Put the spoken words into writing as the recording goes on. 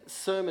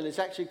sermon is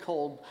actually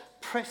called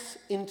Press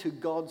into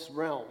God's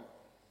Realm.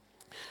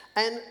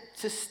 And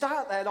to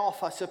start that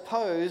off, I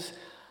suppose,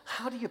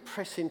 how do you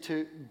press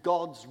into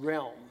God's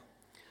realm?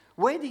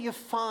 Where do you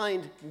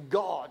find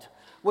God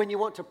when you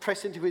want to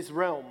press into his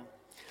realm?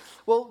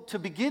 Well, to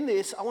begin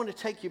this, I want to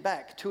take you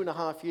back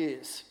 2.5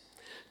 years.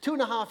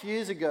 2.5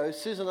 years ago,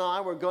 Susan and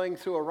I were going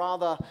through a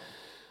rather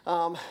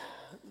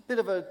bit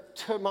of a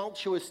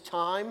tumultuous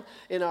time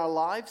in our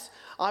lives.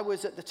 I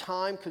was at the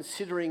time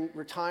considering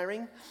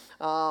retiring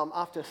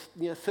after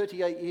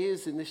 38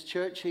 years in this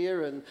church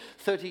here and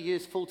 30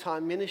 years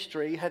full-time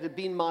ministry had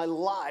been my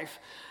life.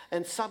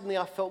 And suddenly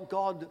I felt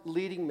God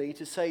leading me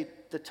to say,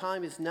 the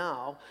time is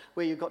now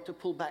where you've got to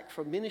pull back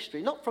from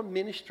ministry. Not from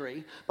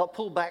ministry, but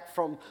pull back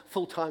from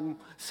full-time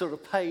sort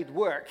of paid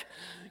work.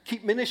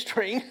 Keep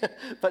ministering,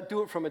 but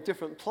do it from a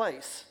different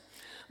place.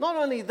 Not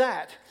only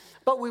that,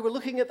 but we were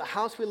looking at the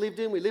house we lived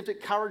in. We lived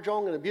at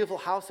Currajong in a beautiful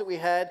house that we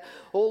had.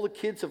 All the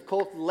kids, of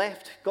course,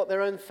 left, got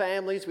their own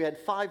families. We had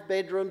 5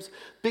 bedrooms,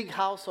 big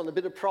house on a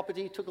bit of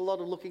property. Took a lot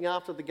of looking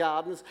after the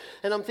gardens.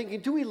 And I'm thinking,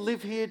 do we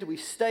live here? Do we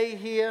stay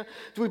here?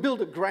 Do we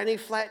build a granny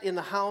flat in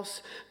the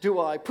house? Do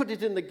I put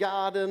it in the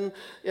garden?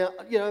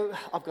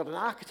 I've got an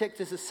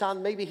architect as a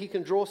son. Maybe he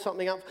can draw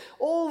something up.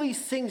 All these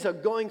things are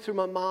going through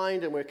my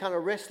mind, and we're kind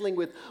of wrestling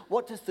with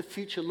what does the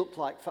future look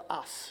like for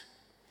us?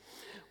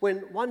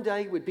 When one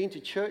day we'd been to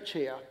church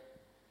here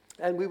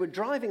and we were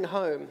driving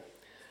home,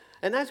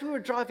 and as we were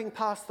driving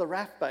past the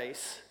RAF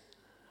base,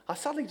 I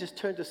suddenly just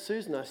turned to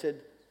Susan and I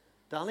said,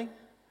 darling,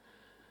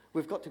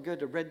 we've got to go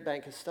to Red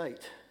Bank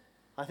Estate.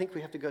 I think we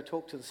have to go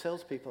talk to the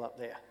salespeople up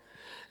there.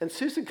 And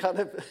Susan kind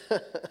of,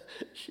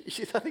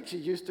 I think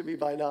she's used to me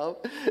by now.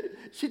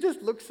 She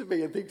just looks at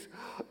me and thinks,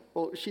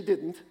 well, she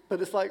didn't,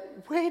 but it's like,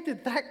 where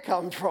did that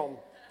come from?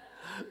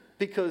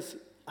 Because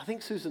I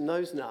think Susan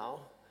knows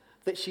now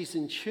that she's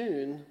in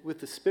tune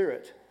with the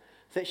Spirit,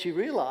 that she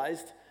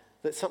realized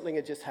that something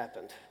had just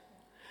happened.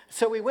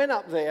 So we went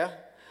up there,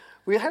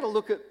 we had a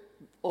look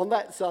on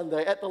that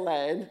Sunday at the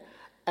land,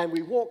 and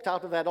we walked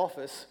out of that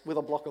office with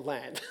a block of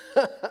land.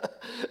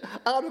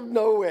 Out of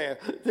nowhere,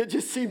 that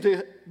just seemed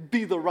to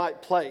be the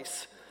right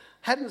place.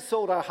 Hadn't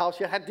sold our house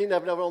yet, didn't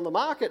have it on the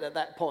market at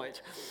that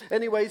point.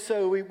 Anyway,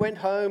 so we went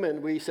home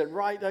and we said,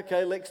 right,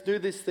 okay, let's do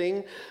this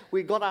thing.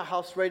 We got our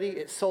house ready.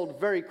 It sold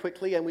very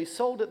quickly, and we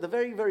sold at the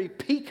very, very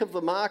peak of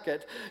the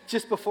market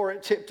just before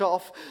it tipped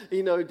off,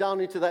 down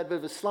into that bit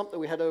of a slump that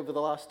we had over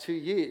the last 2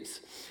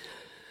 years.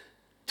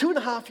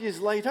 2.5 years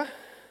later,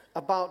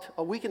 about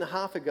a week and a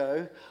half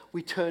ago,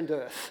 we turned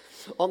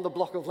earth on the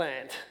block of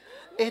land.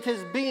 It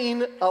has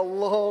been a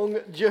long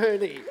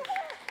journey.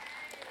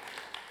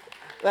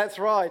 That's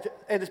right,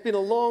 and it's been a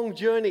long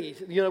journey.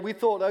 We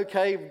thought,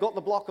 okay, we've got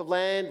the block of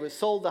land, we've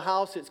sold the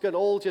house, it's going to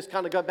all just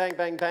kind of go bang,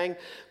 bang, bang.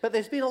 But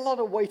there's been a lot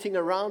of waiting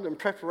around and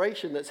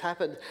preparation that's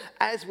happened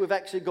as we've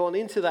actually gone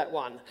into that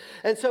one.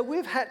 And so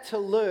we've had to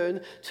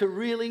learn to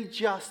really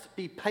just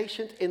be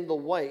patient in the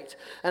wait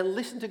and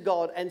listen to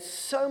God. And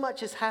so much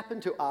has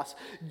happened to us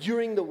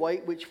during the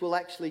wait, which will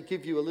actually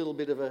give you a little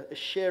bit of a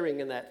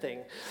sharing in that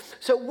thing.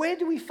 So where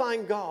do we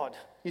find God?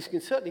 You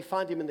can certainly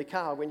find him in the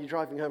car when you're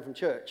driving home from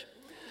church.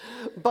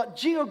 But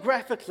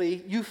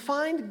geographically, you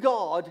find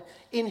God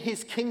in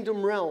his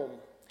kingdom realm.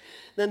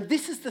 Now,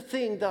 this is the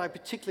thing that I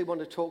particularly want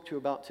to talk to you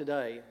about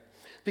today,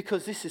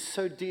 because this is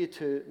so dear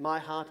to my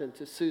heart and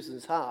to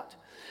Susan's heart.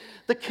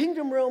 The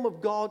kingdom realm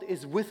of God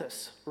is with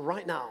us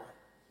right now.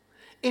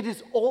 It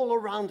is all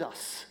around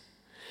us.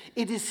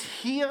 It is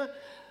here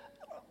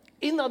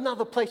in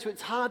another place where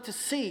it's hard to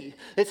see,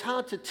 it's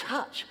hard to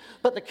touch,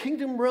 but the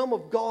kingdom realm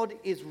of God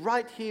is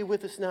right here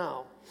with us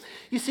now.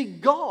 You see,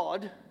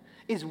 God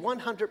is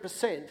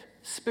 100%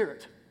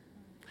 spirit.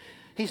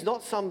 He's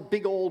not some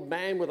big old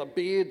man with a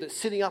beard that's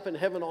sitting up in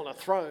heaven on a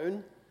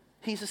throne.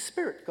 He's a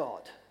spirit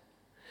God.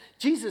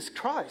 Jesus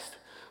Christ,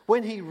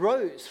 when he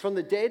rose from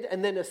the dead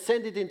and then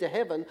ascended into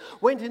heaven,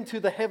 went into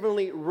the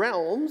heavenly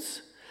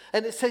realms,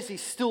 and it says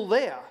he's still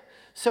there.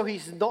 So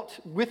he's not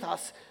with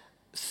us,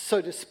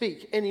 so to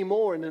speak,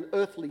 anymore in an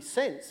earthly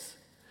sense.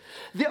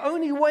 The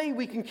only way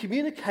we can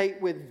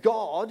communicate with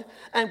God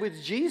and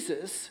with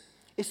Jesus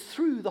is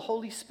through the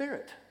Holy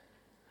Spirit.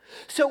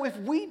 So if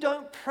we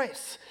don't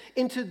press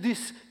into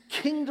this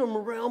kingdom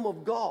realm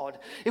of God,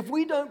 if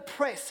we don't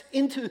press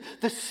into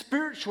the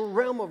spiritual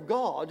realm of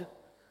God,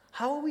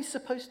 how are we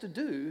supposed to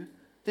do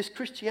this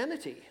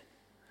Christianity?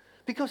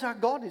 Because our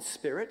God is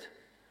spirit.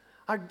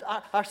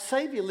 Our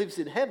Savior lives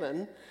in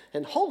heaven,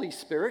 and Holy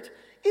Spirit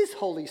is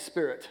Holy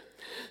Spirit.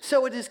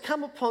 So it has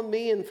come upon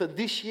me, and for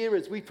this year,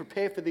 as we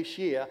prepare for this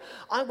year,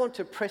 I want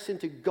to press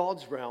into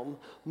God's realm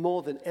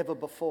more than ever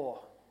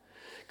before.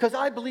 Because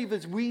I believe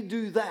as we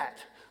do that,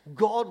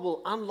 God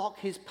will unlock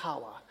his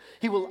power.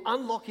 He will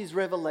unlock his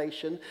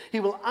revelation. He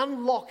will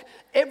unlock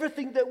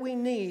everything that we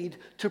need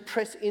to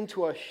press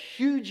into a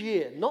huge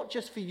year, not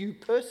just for you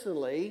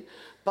personally,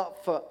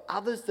 but for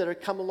others that have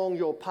come along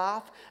your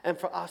path and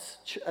for us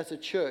as a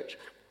church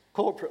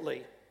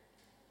corporately.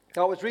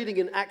 I was reading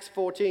in Acts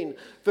 14,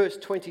 verse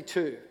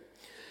 22.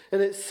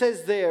 And it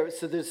says there,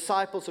 it's the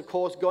disciples, of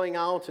course, going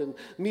out and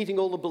meeting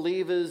all the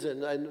believers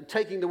and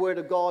taking the word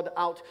of God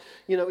out,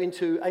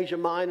 into Asia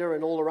Minor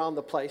and all around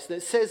the place. And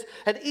it says,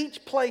 at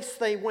each place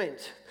they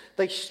went,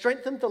 they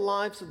strengthened the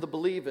lives of the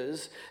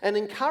believers and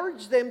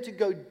encouraged them to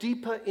go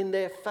deeper in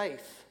their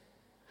faith.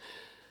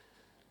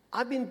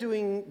 I've been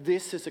doing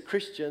this as a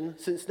Christian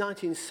since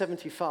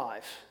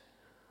 1975.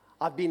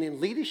 I've been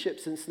in leadership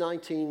since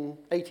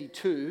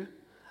 1982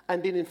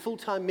 and been in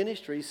full-time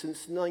ministry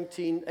since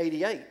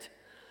 1988.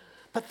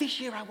 But this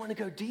year I want to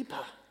go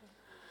deeper.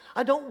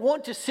 I don't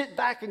want to sit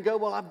back and go,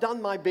 well, I've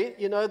done my bit,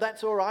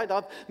 that's all right.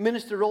 I've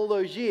ministered all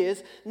those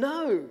years.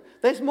 No,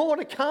 there's more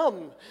to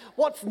come.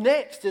 What's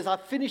next is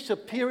I've finished a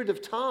period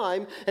of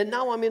time and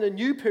now I'm in a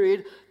new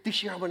period.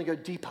 This year I want to go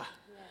deeper.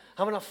 Yeah.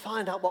 I want to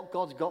find out what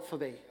God's got for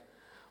me.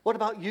 What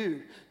about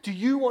you? Do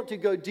you want to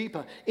go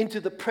deeper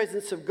into the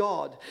presence of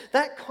God?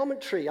 That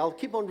commentary, I'll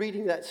keep on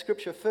reading that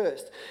scripture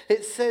first.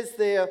 It says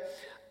there,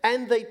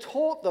 and they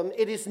taught them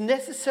it is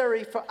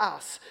necessary for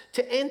us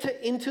to enter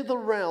into the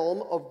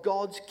realm of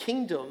God's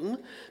kingdom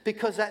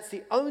because that's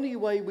the only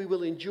way we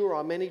will endure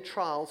our many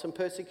trials and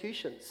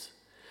persecutions.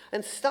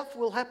 And stuff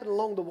will happen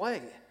along the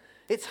way.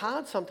 It's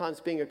hard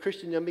sometimes being a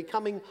Christian and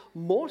becoming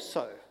more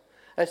so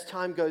as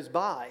time goes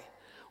by.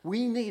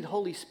 We need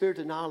Holy Spirit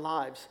in our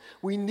lives.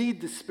 We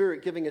need the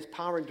Spirit giving us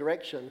power and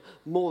direction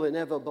more than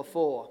ever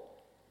before.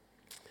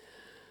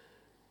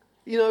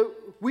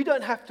 We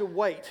don't have to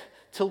wait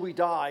till we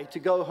die to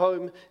go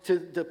home to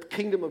the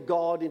kingdom of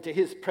God, into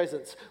His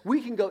presence.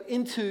 We can go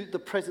into the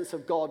presence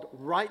of God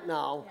right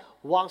now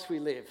whilst we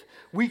live.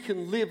 We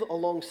can live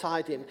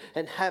alongside Him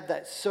and have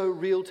that so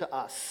real to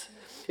us.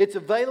 It's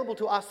available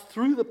to us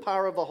through the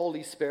power of the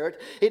Holy Spirit.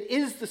 It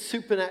is the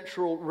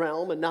supernatural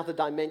realm, another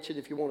dimension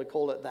if you want to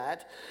call it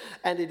that,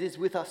 and it is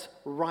with us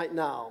right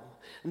now.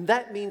 And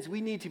that means we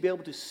need to be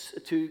able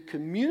to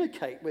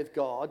communicate with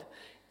God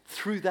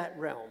through that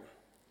realm.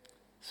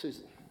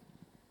 Susan.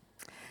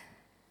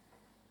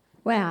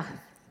 Wow.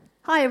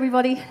 Hi,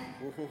 everybody.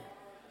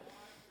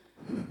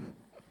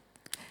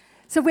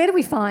 So where do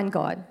we find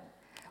God?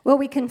 Well,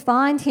 we can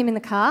find Him in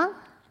the car.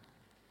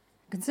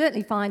 We can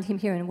certainly find Him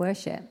here in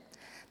worship.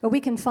 But we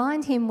can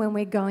find Him when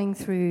we're going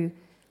through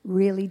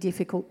really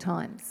difficult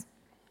times.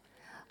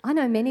 I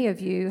know many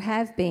of you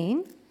have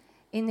been,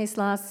 in this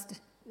last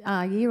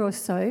year or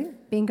so,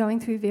 been going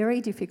through very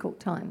difficult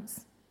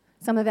times.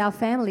 Some of our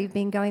family have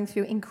been going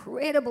through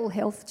incredible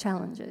health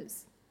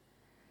challenges,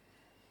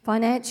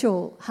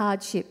 financial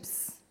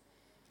hardships,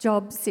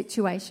 job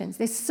situations.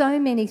 There's so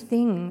many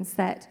things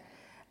that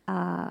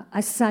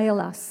assail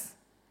us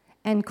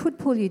and could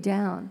pull you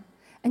down.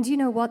 And you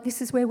know what?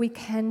 This is where we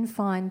can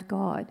find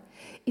God.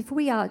 If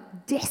we are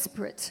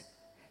desperate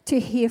to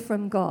hear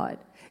from God,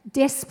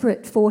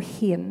 desperate for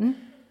Him,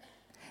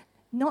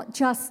 not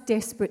just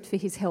desperate for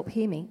His help,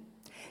 hear me,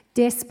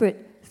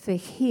 desperate for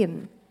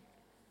Him,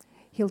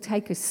 He'll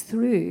take us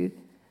through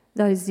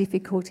those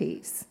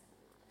difficulties.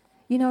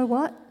 You know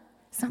what?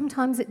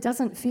 Sometimes it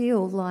doesn't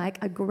feel like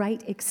a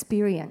great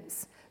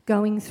experience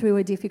going through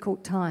a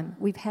difficult time.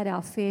 We've had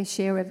our fair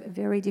share of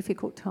very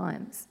difficult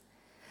times.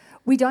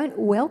 We don't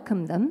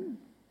welcome them.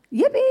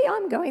 Yippee,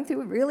 I'm going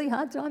through a really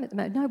hard time at the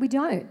moment. No, we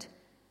don't.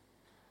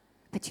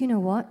 But you know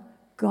what?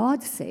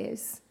 God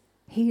says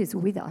He is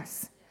with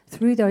us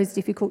through those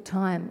difficult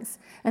times.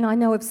 And I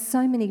know of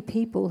so many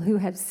people who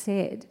have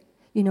said,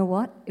 you know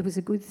what? It was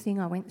a good thing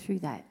I went through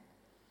that.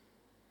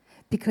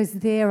 Because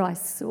there I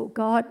saw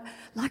God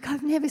like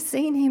I've never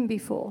seen Him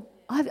before.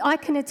 I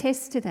can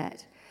attest to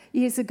that.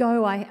 Years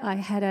ago, I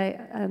had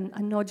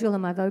a nodule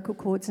in my vocal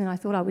cords and I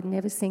thought I would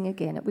never sing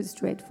again. It was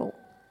dreadful.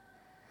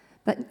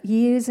 But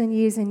years and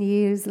years and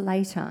years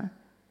later,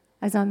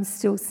 as I'm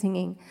still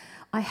singing,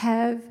 I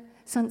have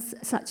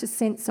such a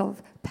sense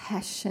of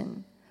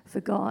passion for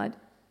God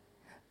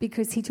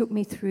because He took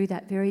me through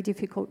that very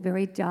difficult,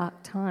 very dark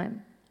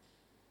time.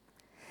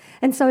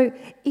 And so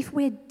if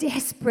we're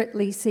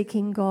desperately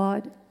seeking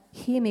God,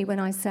 hear me when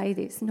I say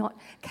this, not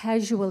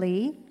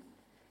casually,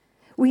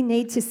 we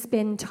need to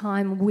spend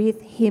time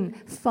with Him,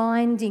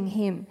 finding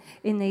Him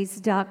in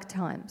these dark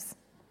times.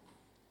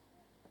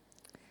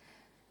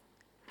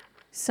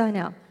 So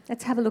now,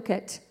 let's have a look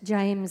at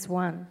James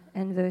 1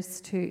 and verse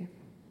 2.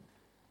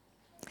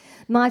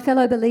 My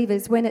fellow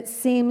believers, when it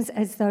seems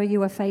as though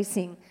you are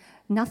facing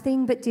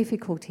nothing but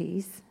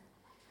difficulties,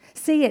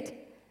 see it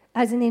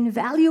as an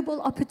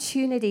invaluable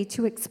opportunity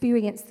to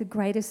experience the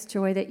greatest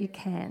joy that you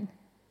can.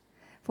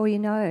 For you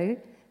know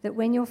that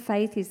when your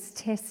faith is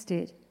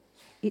tested,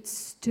 it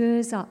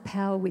stirs up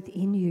power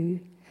within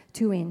you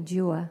to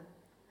endure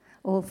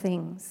all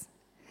things.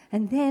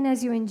 And then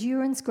as your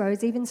endurance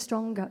grows even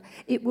stronger,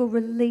 it will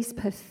release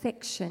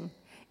perfection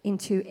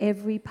into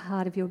every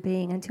part of your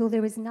being until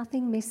there is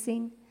nothing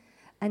missing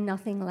and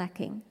nothing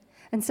lacking.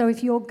 And so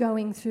if you're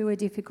going through a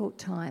difficult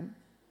time,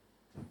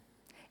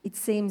 It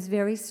seems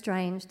very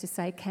strange to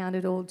say count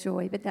it all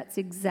joy, but that's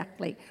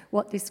exactly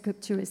what this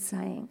scripture is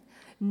saying.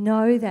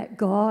 Know that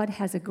God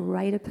has a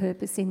greater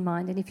purpose in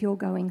mind, and if you're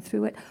going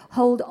through it,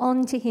 hold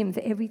on to him for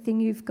everything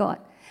you've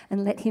got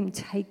and let him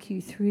take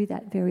you through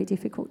that very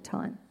difficult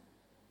time.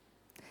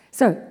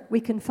 So we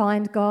can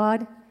find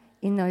God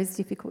in those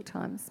difficult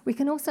times. We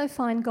can also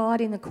find God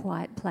in the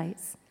quiet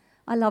place.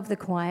 I love the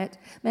quiet.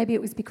 Maybe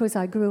it was because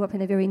I grew up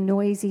in a very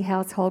noisy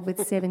household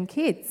with 7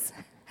 kids.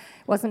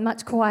 Wasn't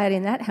much quiet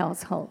in that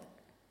household.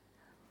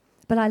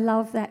 But I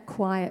love that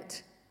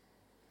quiet.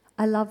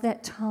 I love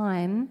that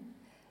time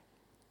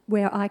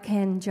where I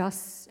can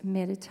just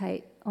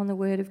meditate on the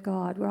Word of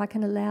God, where I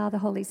can allow the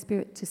Holy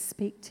Spirit to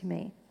speak to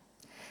me.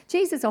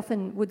 Jesus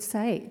often would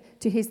say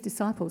to his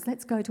disciples,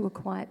 let's go to a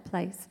quiet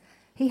place.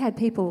 He had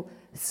people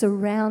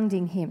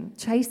surrounding him,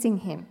 chasing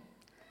him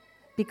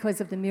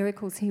because of the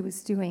miracles he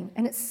was doing.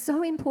 And it's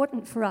so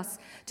important for us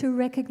to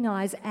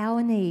recognise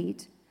our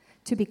need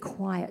to be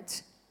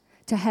quiet,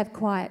 to have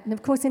quiet. And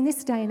of course, in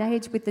this day and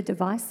age with the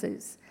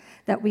devices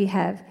that we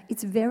have,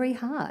 it's very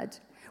hard.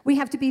 We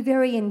have to be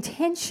very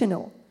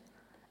intentional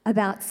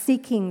about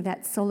seeking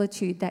that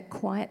solitude, that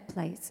quiet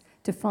place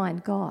to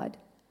find God.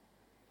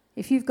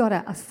 If you've got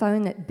a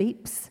phone that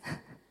beeps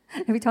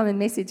every time a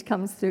message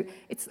comes through,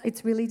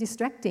 it's really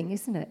distracting,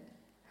 isn't it?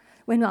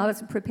 When I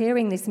was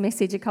preparing this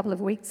message a couple of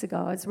weeks ago,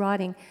 I was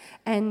writing,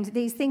 and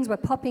these things were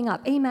popping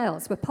up,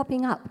 emails were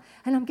popping up,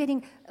 and I'm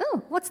getting,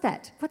 oh, what's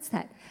that? What's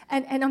that?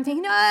 And I'm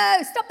thinking, no,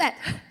 stop that,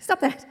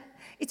 stop that.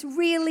 It's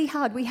really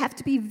hard. We have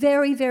to be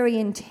very, very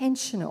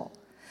intentional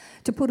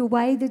to put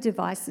away the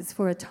devices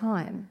for a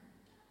time.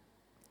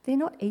 They're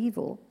not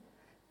evil.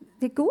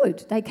 They're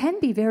good. They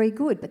can be very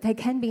good, but they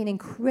can be an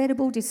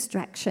incredible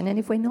distraction. And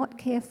if we're not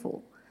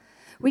careful,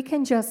 we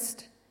can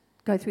just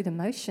go through the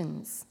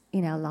motions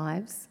in our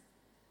lives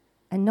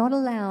and not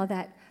allow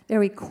that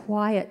very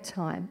quiet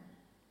time,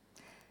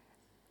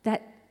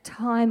 that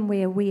time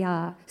where we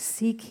are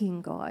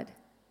seeking God.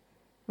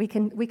 We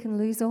can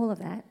lose all of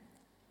that.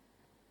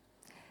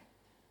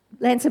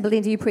 Lance and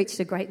Belinda, you preached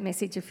a great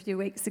message a few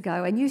weeks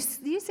ago, and you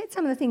said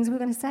some of the things we were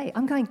going to say.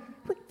 I'm going,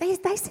 they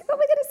said what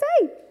we're going to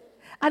say.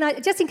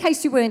 And just in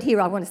case you weren't here,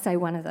 I want to say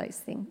one of those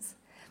things.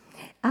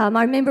 I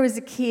remember as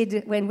a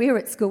kid, when we were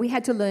at school, we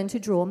had to learn to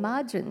draw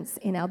margins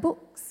in our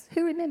books.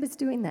 Who remembers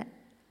doing that?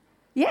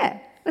 Yeah,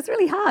 it was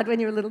really hard when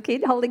you were a little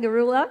kid, holding a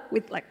ruler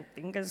with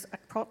fingers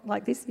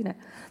like this,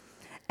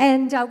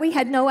 And we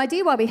had no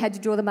idea why we had to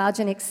draw the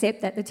margin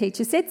except that the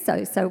teacher said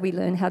so. So we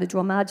learned how to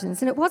draw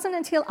margins. And it wasn't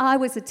until I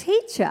was a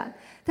teacher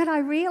that I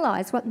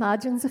realised what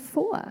margins are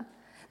for.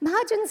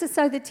 Margins are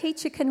so the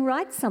teacher can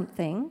write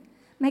something,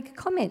 make a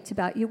comment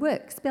about your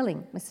work,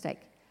 spelling mistake.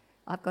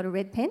 I've got a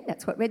red pen.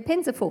 That's what red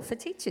pens are for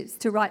teachers,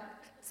 to write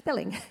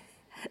spelling.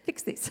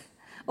 Fix this,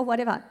 or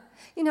whatever.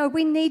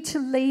 We need to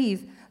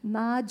leave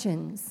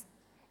margins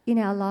in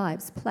our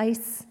lives,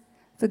 place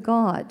for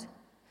God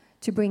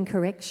to bring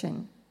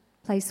correction.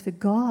 Place for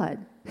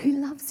God, who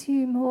loves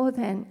you more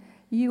than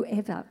you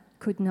ever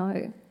could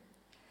know.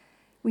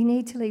 We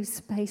need to leave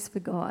space for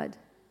God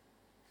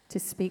to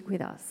speak with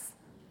us.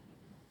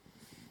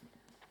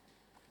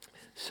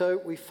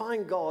 So we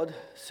find God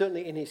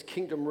certainly in his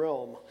kingdom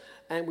realm,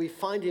 and we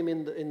find him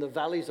in the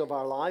valleys of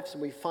our lives,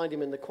 and we find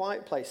him in the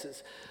quiet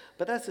places.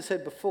 But as I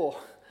said before,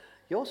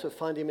 you also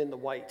find him in the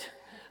wait.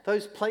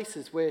 Those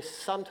places where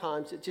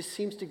sometimes it just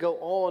seems to go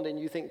on and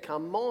you think,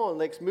 come on,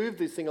 let's move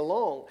this thing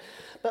along.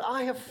 But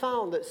I have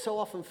found that so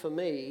often for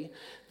me,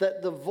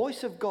 that the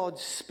voice of God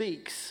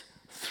speaks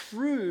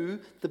through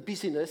the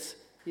busyness.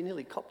 You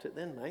nearly copped it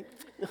then, mate.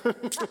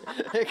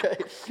 Okay.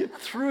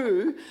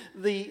 Through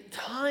the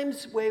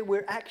times where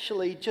we're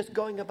actually just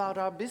going about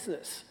our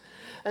business.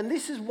 And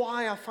this is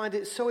why I find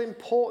it so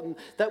important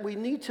that we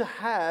need to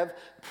have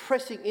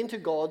pressing into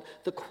God.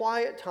 The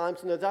quiet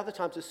times and those other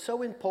times are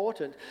so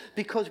important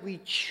because we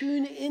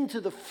tune into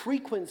the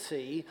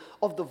frequency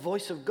of the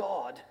voice of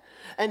God.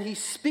 And he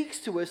speaks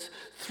to us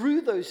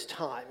through those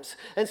times.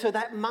 And so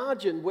that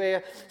margin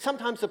where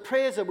sometimes the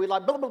prayers are, we're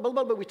like, blah, blah, blah,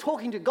 blah, but we're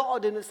talking to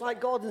God, and it's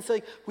like God and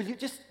saying, will you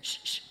just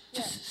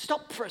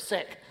stop for a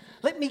sec.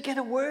 Let me get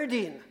a word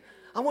in.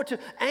 I want to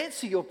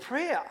answer your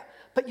prayer.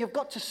 But you've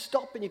got to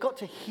stop and you've got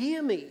to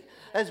hear me,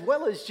 as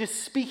well as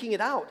just speaking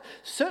it out.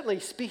 Certainly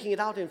speaking it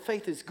out in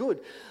faith is good,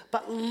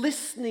 but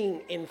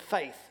listening in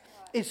faith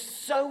is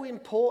so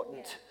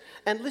important.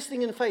 And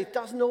listening in faith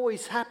doesn't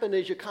always happen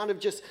as you're kind of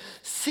just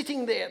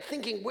sitting there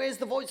thinking, where's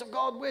the voice of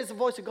God? Where's the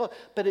voice of God?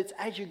 But it's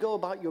as you go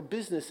about your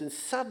business and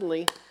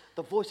suddenly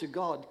the voice of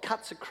God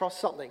cuts across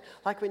something,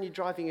 like when you're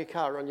driving a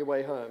car on your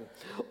way home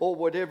or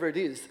whatever it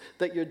is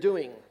that you're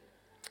doing.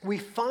 We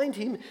find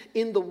him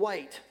in the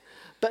wait.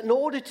 But in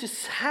order to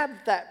have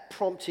that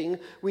prompting,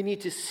 we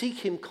need to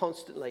seek him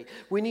constantly.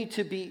 We need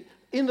to be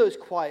in those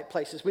quiet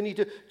places. We need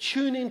to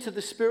tune into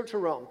the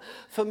spiritual realm.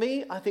 For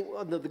me, I think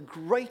one of the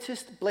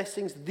greatest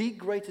blessings, the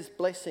greatest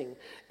blessing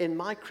in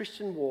my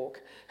Christian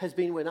walk has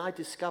been when I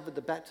discovered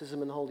the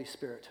baptism in the Holy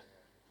Spirit.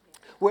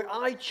 where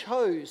I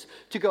chose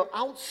to go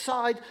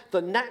outside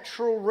the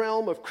natural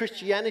realm of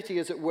Christianity,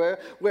 as it were,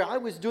 where I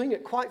was doing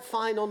it quite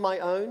fine on my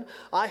own.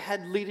 I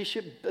had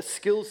leadership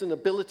skills and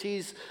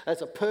abilities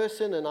as a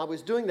person, and I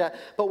was doing that.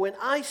 But when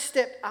I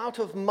stepped out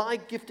of my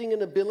gifting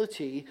and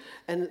ability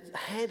and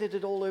handed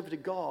it all over to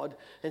God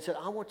and said,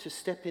 I want to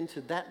step into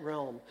that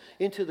realm,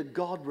 into the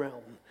God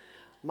realm,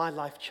 my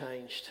life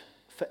changed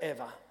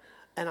forever.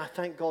 And I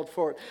thank God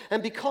for it.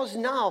 And because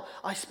now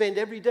I spend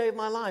every day of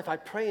my life, I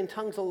pray in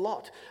tongues a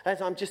lot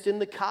as I'm just in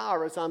the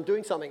car, as I'm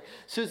doing something.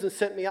 Susan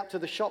sent me up to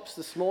the shops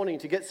this morning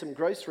to get some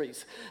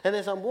groceries. And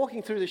as I'm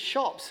walking through the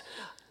shops,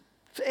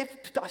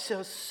 I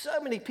saw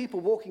so many people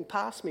walking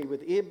past me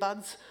with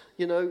earbuds,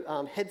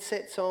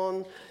 headsets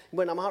on.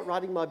 When I'm out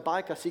riding my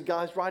bike, I see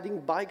guys riding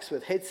bikes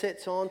with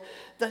headsets on.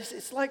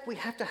 It's like we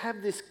have to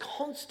have this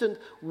constant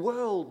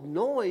world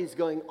noise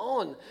going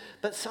on.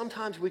 But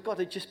sometimes we've got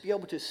to just be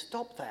able to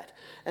stop that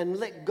and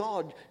let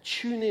God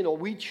tune in, or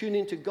we tune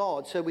into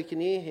God so we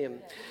can hear him.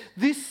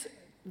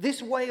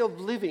 This way of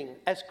living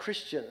as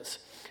Christians,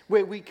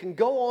 where we can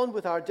go on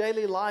with our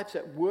daily lives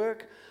at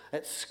work,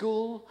 at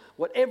school,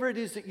 whatever it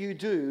is that you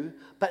do,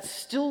 but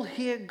still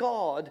hear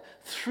God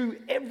through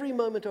every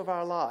moment of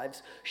our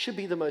lives, should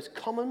be the most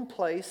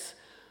commonplace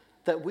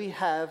that we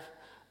have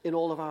in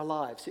all of our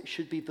lives. It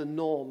should be the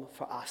norm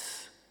for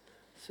us.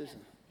 Susan.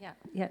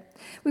 Yeah.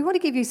 We want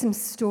to give you some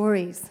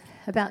stories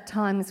about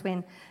times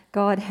when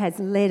God has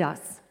led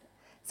us,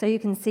 so you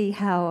can see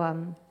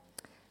how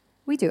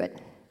we do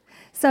it.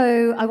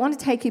 So I want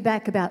to take you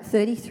back about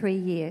 33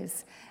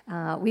 years.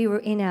 We were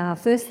in our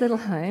first little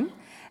home,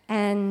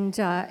 and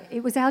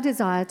it was our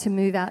desire to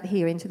move out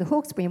here into the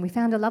Hawkesbury, and we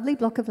found a lovely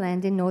block of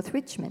land in North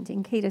Richmond,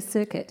 in Keita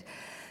Circuit.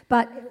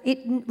 But it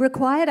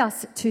required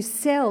us to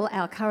sell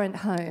our current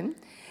home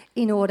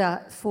in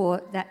order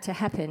for that to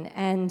happen.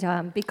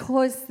 And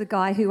because the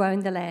guy who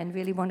owned the land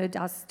really wanted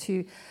us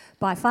to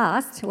buy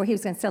fast, or he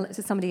was going to sell it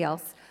to somebody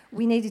else,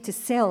 we needed to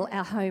sell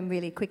our home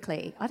really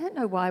quickly. I don't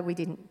know why we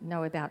didn't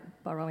know about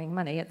borrowing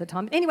money at the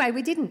time. But anyway,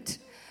 we didn't.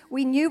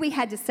 We knew we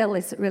had to sell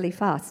this really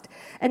fast.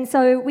 And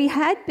so we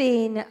had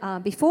been,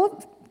 before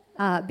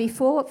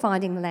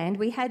finding the land,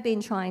 we had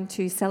been trying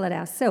to sell it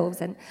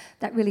ourselves, and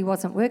that really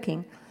wasn't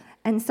working.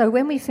 And so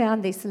when we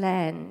found this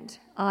land,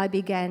 I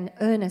began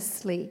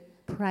earnestly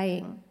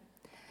praying.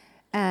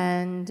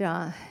 And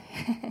I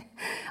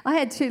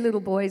had 2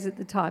 little boys at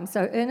the time,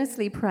 so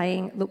earnestly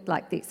praying looked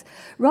like this.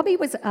 Robbie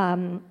was,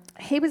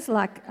 he was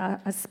like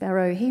a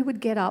sparrow. He would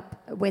get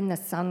up when the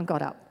sun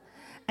got up.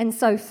 And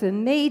so for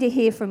me to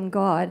hear from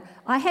God,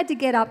 I had to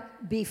get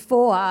up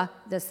before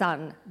the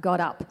sun got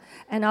up.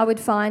 And I would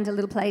find a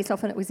little place,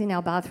 often it was in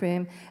our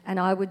bathroom, and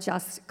I would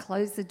just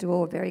close the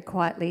door very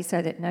quietly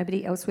so that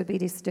nobody else would be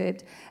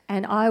disturbed.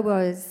 And I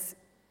was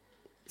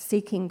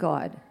seeking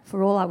God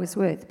for all I was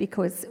worth,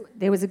 because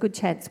there was a good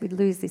chance we'd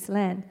lose this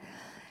land.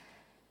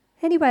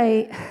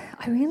 Anyway,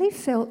 I really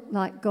felt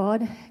like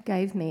God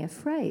gave me a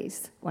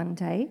phrase one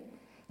day.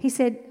 He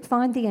said,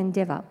 "Find the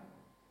endeavour."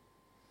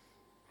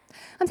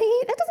 I'm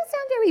thinking, that doesn't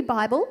sound very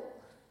Bible.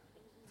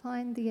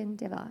 Find the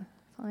endeavour.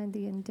 Find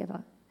the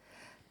endeavour.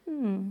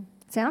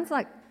 Sounds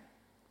like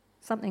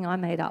something I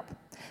made up.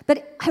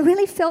 But I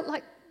really felt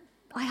like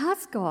I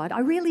asked God. I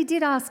really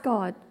did ask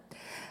God.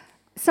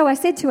 So I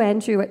said to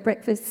Andrew at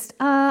breakfast,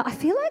 I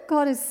feel like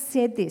God has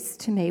said this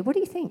to me. What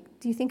do you think?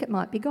 Do you think it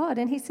might be God?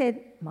 And he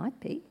said, might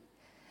be.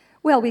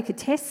 Well, we could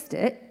test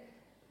it.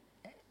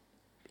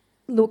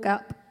 Look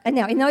up. And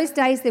now, in those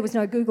days, there was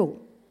no Google.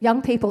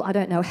 Young people, I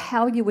don't know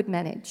how you would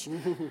manage.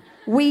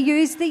 We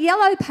used the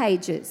yellow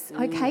pages.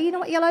 Okay, you know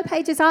what yellow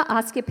pages are?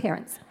 Ask your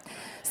parents.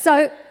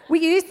 So we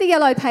used the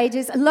yellow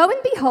pages. Lo and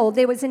behold,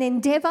 there was an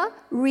Endeavour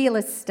real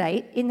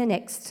estate in the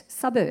next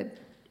suburb.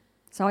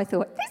 So I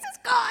thought, this is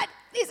God.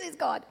 This is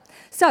God.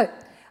 So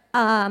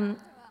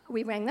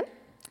we rang them,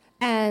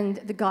 and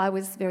the guy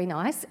was very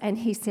nice, and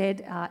he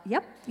said,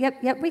 yep,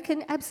 we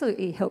can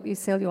absolutely help you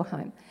sell your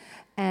home.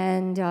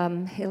 And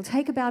it'll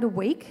take about a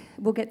week.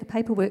 We'll get the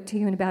paperwork to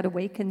you in about a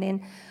week, and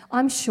then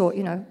I'm sure,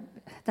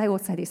 they all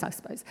say this, I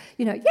suppose.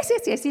 Yes,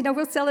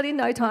 we'll sell it in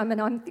no time. And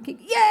I'm thinking,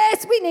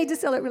 yes, we need to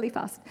sell it really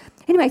fast.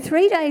 Anyway,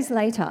 3 days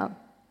later,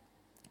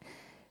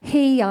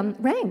 he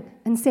rang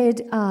and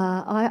said,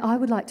 I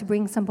would like to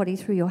bring somebody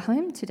through your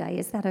home today.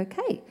 Is that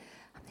okay?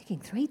 I'm thinking,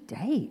 3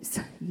 days?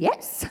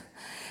 Yes.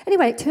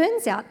 Anyway, it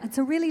turns out it's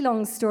a really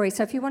long story.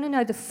 So if you want to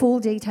know the full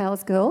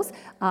details, girls,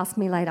 ask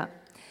me later.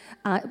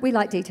 We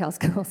like details,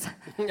 girls,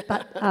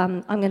 but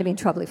I'm going to be in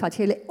trouble if I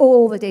tell you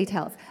all the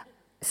details.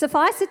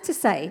 Suffice it to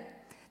say,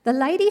 the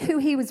lady who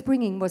he was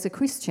bringing was a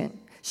Christian.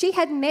 She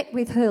had met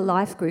with her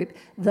life group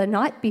the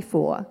night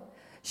before.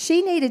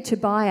 She needed to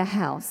buy a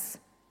house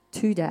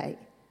today.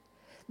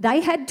 They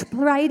had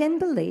prayed and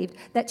believed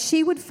that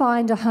she would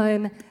find a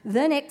home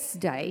the next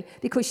day,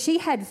 because she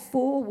had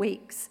 4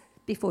 weeks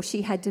before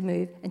she had to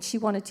move, and she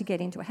wanted to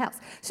get into a house.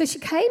 So she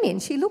came in,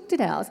 she looked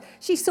at ours,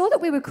 she saw that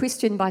we were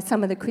Christian by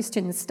some of the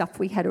Christian stuff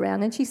we had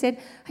around, and she said,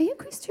 "Are you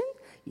Christian?"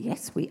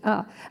 "Yes, we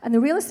are." And the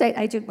real estate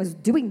agent was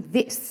doing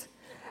this.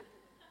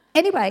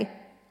 Anyway,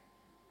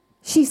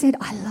 she said,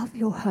 I love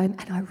your home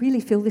and I really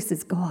feel this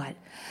is God.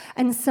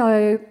 And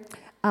so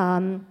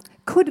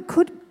could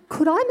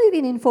I move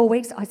in 4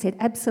 weeks? I said,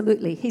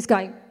 absolutely. He's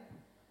going,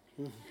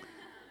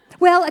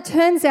 well, it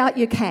turns out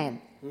you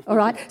can, all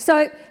right?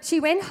 So she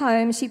went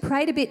home, she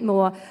prayed a bit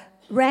more,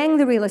 rang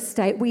the real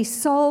estate. We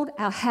sold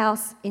our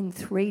house in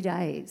 3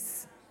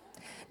 days.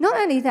 Not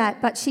only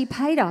that, but she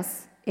paid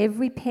us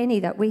every penny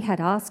that we had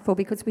asked for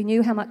because we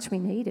knew how much we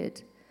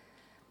needed.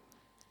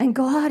 And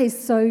God is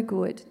so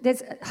good.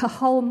 There's a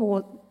whole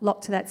more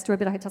lot to that story,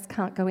 but I just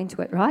can't go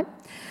into it, right?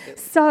 Yep.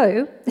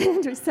 So,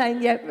 Andrew's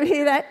saying, yeah,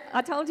 hear that?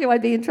 I told you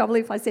I'd be in trouble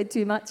if I said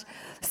too much.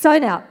 So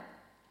now,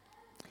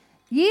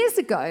 years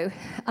ago,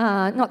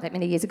 not that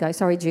many years ago,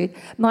 sorry, Jude,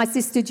 my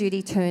sister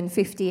Judy turned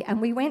 50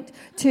 and we went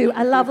to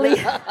a lovely,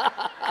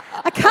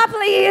 a couple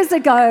of years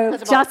ago,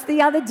 just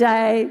the other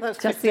day.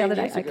 Just the other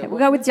day. Okay, we'll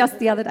go with just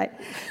the other day.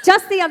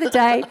 Just the other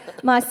day,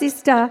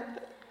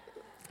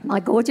 my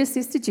gorgeous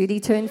sister Judy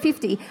turned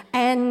 50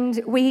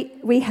 and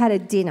we had a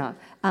dinner.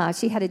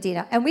 She had a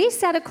dinner and we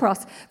sat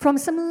across from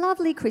some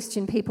lovely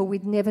Christian people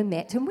we'd never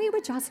met and we were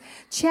just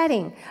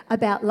chatting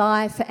about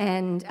life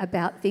and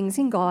about things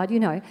in God, you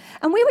know.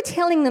 And we were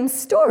telling them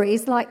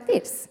stories like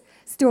this.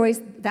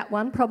 Stories, that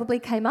one probably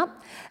came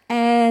up.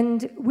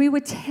 And we were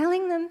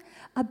telling them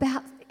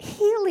about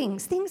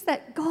healings, things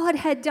that God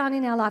had done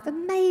in our life,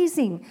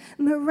 amazing,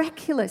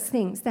 miraculous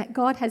things that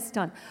God has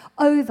done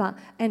over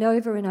and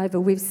over and over.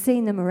 We've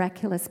seen the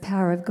miraculous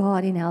power of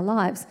God in our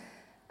lives.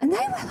 And they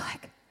were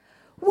like,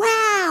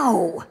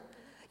 wow,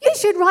 you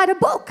should write a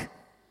book.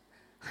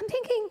 I'm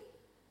thinking,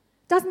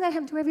 doesn't that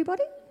happen to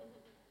everybody?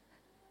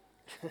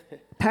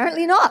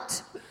 Apparently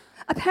not.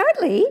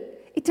 Apparently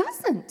it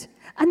doesn't.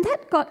 And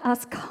that got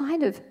us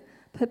kind of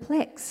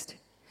perplexed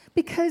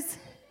because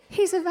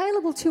he's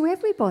available to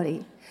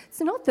everybody. It's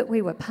not that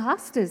we were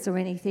pastors or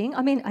anything.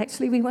 I mean,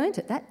 actually we weren't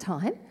at that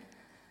time.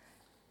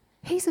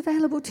 He's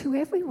available to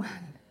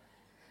everyone.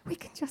 We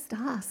can just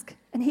ask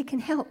and he can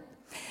help.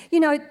 You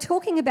know,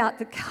 talking about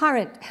the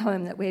current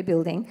home that we're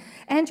building,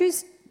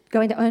 Andrew's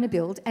going to own a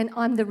build and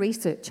I'm the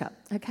researcher,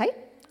 okay?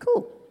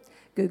 Cool.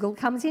 Google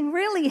comes in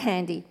really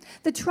handy.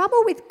 The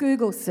trouble with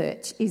Google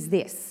search is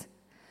this.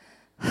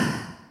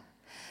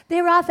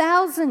 There are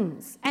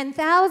thousands and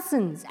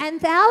thousands and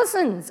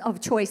thousands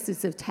of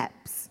choices of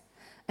taps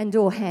and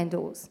door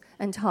handles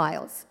and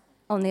tiles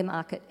on their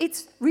market.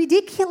 It's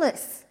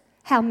ridiculous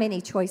how many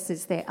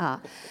choices there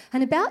are.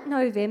 And about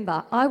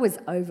November, I was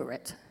over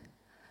it.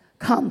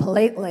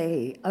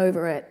 Completely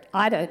over it.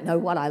 I don't know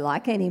what I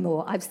like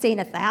anymore. I've seen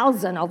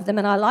 1,000 of them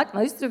and I like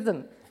most of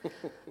them.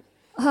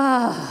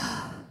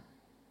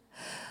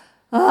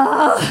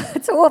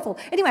 It's awful.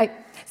 Anyway,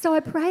 so I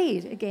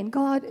prayed again,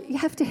 God, you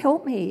have to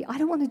help me. I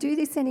don't want to do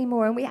this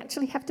anymore and we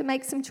actually have to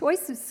make some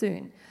choices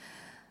soon.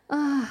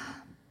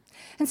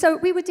 And so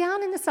we were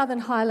down in the Southern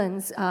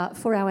Highlands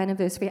for our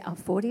anniversary, our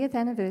 40th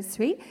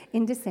anniversary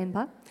in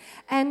December.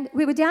 And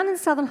we were down in the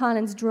Southern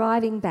Highlands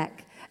driving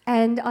back.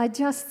 And I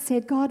just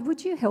said, God,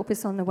 would you help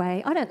us on the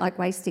way? I don't like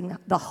wasting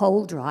the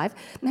whole drive.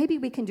 Maybe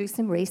we can do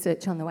some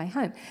research on the way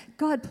home.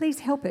 God, please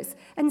help us.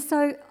 And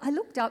so I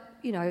looked up,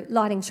 you know,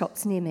 lighting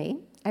shops near me,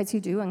 as you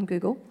do on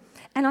Google,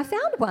 and I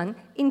found one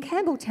in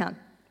Campbelltown.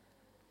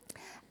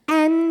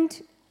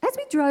 And as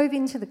we drove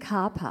into the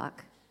car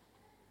park,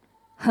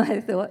 I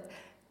thought,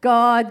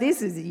 God,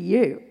 this is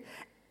you.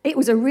 It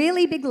was a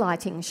really big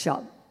lighting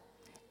shop,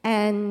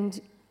 and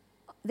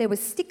there were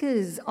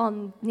stickers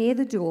on near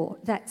the door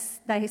that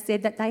they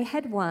said that they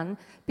had won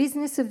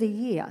Business of the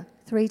Year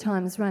 3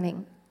 times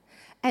running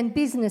and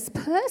Business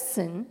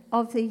Person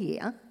of the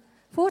Year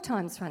 4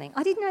 times running.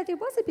 I didn't know there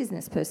was a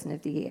Business Person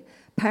of the Year.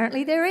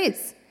 Apparently there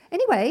is.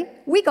 Anyway,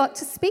 we got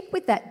to speak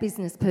with that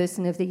Business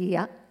Person of the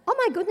Year. Oh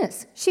my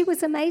goodness, she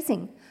was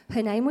amazing.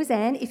 Her name was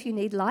Anne. If you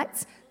need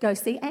lights, go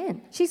see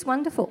Anne. She's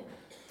wonderful.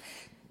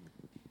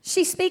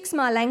 She speaks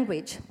my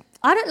language.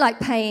 I don't like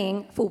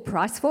paying full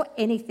price for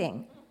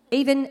anything.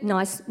 Even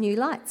nice new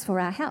lights for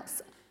our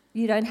house.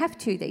 You don't have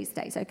to these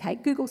days, okay?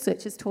 Google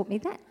search has taught me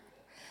that.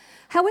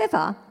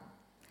 However,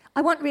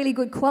 I want really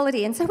good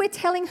quality, and so we're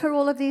telling her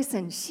all of this,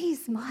 and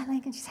she's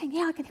smiling, and she's saying,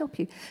 yeah, I can help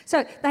you.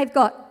 So they've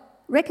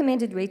got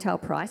recommended retail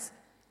price,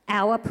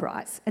 our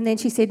price, and then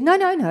she said, no,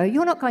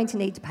 you're not going to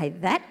need to pay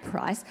that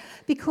price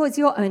because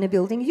you'll own a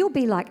building, you'll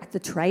be like the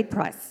trade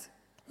price,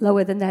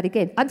 lower than that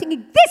again. I'm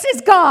thinking, this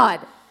is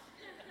God!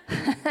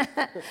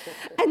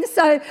 And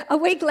so a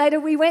week later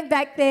we went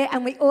back there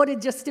and we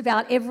ordered just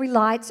about every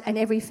light and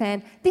every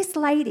fan. This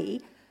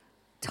lady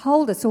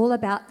told us all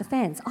about the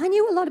fans. I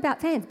knew a lot about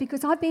fans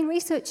because I've been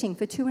researching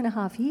for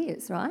 2.5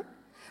 years, right?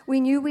 We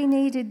knew we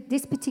needed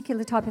this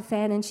particular type of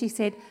fan and she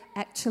said,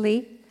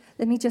 actually,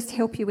 let me just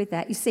help you with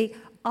that. You see,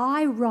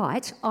 I'm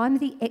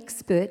the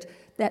expert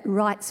that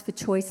writes for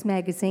Choice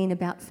magazine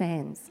about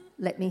fans.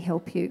 Let me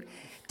help you.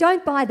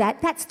 Don't buy that,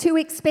 that's too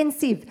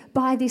expensive.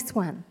 Buy this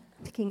one.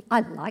 Thinking, I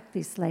like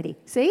this lady.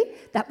 See,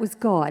 that was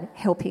God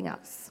helping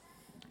us.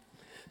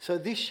 So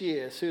this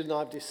year, Sue and I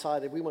have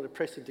decided we want to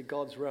press into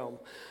God's realm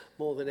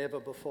more than ever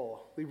before.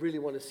 We really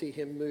want to see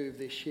him move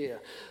this year.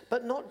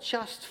 But not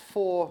just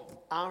for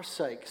our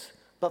sakes,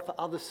 but for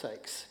other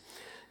sakes.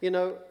 You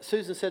know,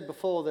 Susan said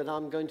before that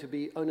I'm going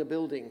to own a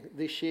building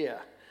this year.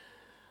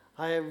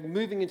 I am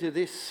moving into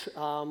this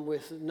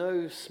with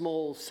no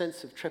small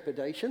sense of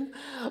trepidation,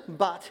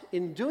 but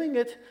in doing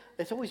it,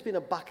 it's always been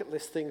a bucket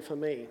list thing for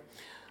me.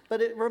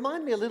 But it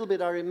reminded me a little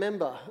bit, I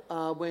remember,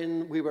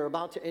 when we were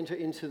about to enter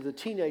into the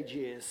teenage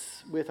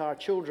years with our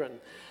children.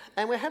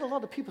 And we had a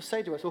lot of people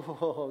say to us,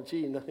 oh,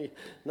 gee,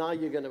 now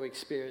you're going to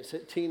experience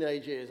it,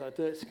 teenage years.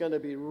 It's going to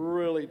be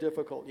really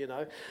difficult, you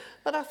know.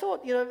 But I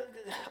thought, you know,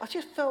 I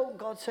just felt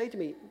God say to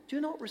me, do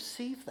not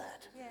receive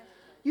that. Yeah.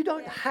 You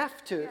don't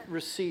have to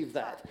receive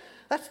that.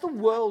 That's the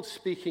world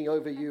speaking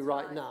over you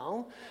right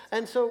now.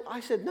 And so I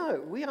said,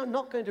 no, we are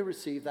not going to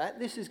receive that.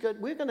 This is good.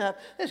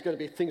 There's going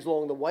to be things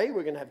along the way.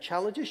 We're going to have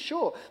challenges,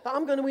 sure. But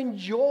I'm going to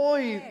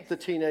enjoy the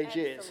teenage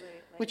years,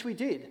 which we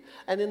did.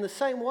 And in the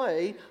same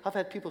way, I've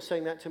had people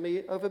saying that to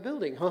me over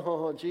building.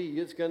 Oh, gee,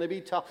 it's going to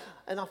be tough.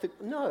 And I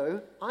think,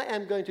 no, I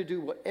am going to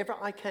do whatever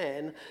I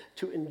can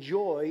to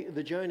enjoy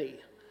the journey.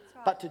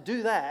 But to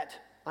do that,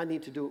 I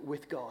need to do it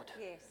with God.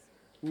 Yes.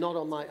 Not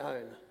on my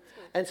own.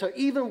 And so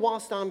even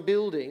whilst I'm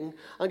building,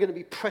 I'm going to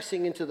be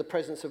pressing into the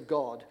presence of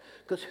God,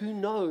 because who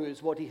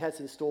knows what he has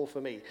in store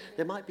for me.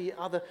 There might be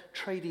other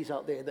tradies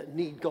out there that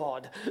need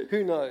God.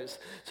 Who knows?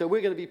 So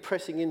we're going to be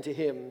pressing into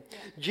him. Yeah.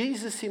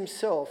 Jesus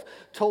himself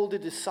told the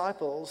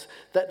disciples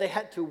that they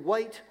had to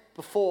wait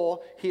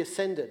before he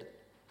ascended.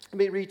 Let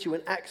me read to you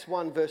in Acts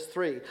 1, verse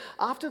 3.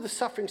 After the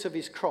sufferings of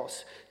his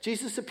cross,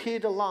 Jesus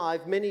appeared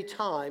alive many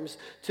times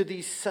to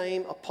these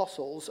same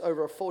apostles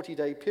over a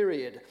 40-day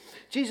period.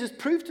 Jesus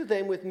proved to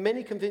them with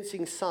many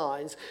convincing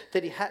signs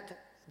that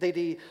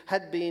he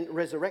had been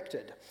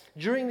resurrected.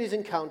 During these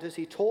encounters,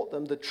 he taught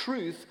them the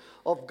truth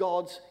of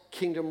God's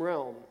kingdom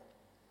realm.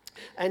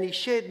 And he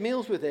shared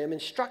meals with them,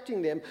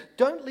 instructing them,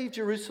 don't leave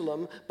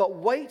Jerusalem, but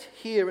wait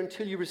here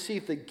until you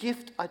receive the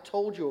gift I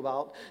told you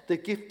about, the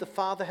gift the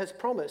Father has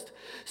promised.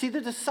 See,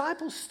 the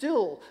disciples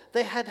still,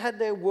 they had had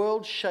their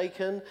world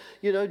shaken.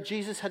 You know,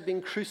 Jesus had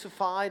been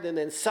crucified, and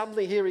then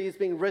suddenly here he is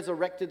being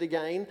resurrected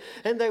again.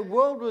 And their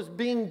world was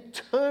being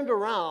turned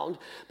around.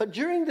 But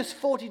during this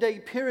 40-day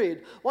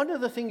period, one of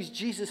the things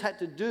Jesus had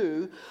to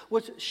do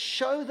was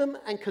show them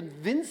and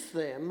convince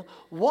them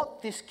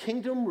what this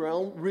kingdom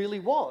realm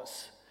really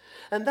was.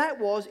 And that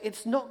was,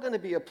 it's not going to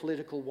be a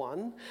political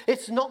one.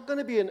 It's not going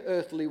to be an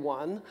earthly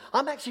one.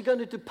 I'm actually going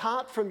to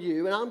depart from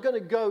you, and I'm going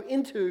to go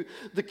into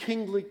the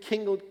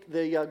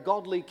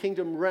godly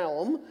kingdom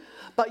realm.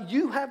 But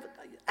you have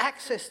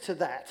access to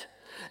that.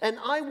 And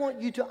I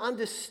want you to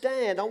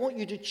understand, I want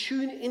you to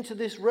tune into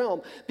this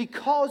realm.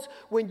 Because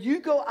when you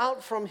go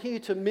out from here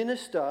to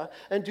minister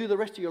and do the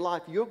rest of your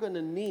life, you're going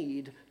to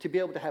need to be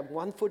able to have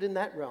one foot in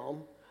that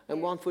realm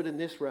and one foot in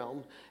this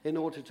realm in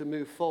order to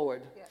move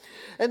forward. Yeah.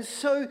 And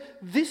so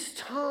this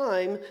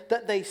time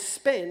that they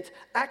spent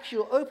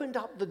actually opened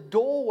up the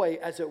doorway,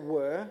 as it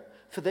were,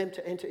 for them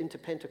to enter into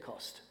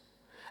Pentecost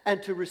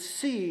and to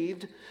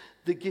receive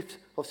the gift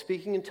of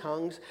speaking in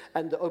tongues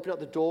and to open up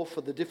the door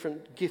for the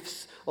different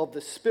gifts of the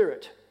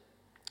Spirit.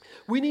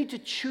 We need to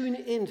tune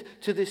in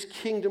to this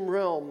kingdom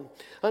realm.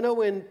 I know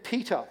when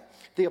Peter,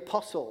 the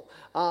apostle,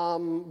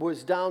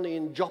 was down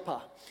in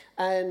Joppa,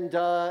 and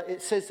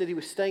it says that he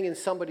was staying in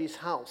somebody's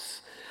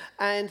house.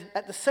 And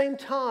at the same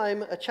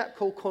time, a chap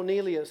called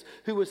Cornelius,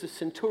 who was a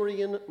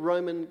centurion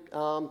Roman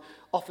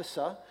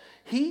officer,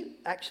 he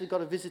actually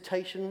got a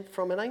visitation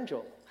from an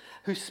angel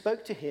who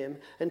spoke to him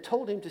and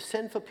told him to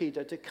send for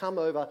Peter to come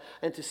over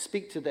and to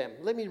speak to them.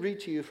 Let me read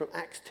to you from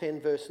Acts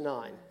 10, verse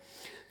 9.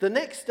 The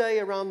next day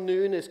around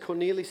noon, as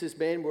Cornelius'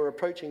 men were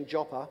approaching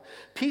Joppa,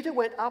 Peter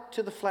went up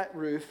to the flat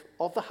roof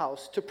of the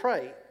house to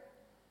pray.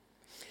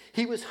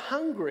 He was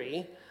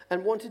hungry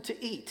and wanted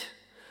to eat.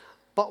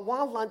 But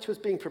while lunch was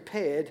being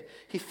prepared,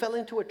 he fell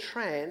into a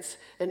trance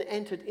and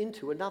entered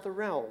into another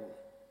realm.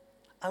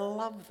 I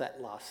love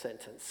that last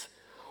sentence.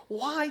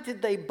 Why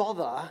did they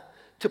bother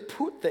to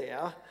put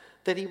there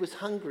that he was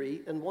hungry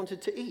and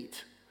wanted to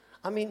eat?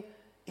 I mean,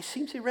 it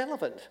seems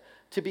irrelevant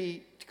to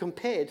be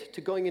compared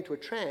to going into a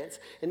trance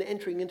and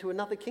entering into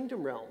another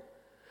kingdom realm.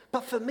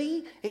 But for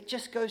me, it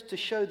just goes to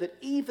show that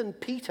even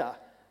Peter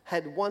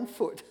had one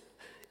foot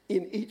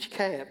in each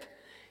camp.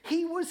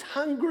 He was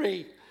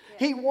hungry.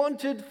 Yeah. He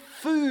wanted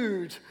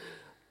food.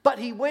 But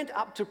he went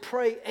up to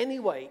pray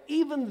anyway.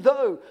 Even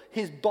though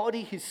his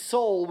body, his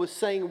soul was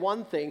saying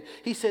one thing,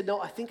 he said, no,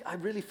 I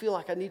really feel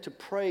like I need to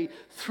pray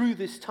through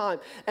this time.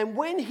 And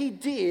when he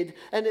did,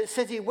 and it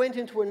says he went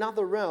into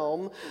another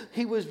realm,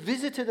 he was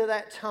visited at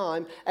that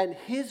time, and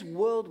his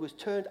world was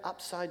turned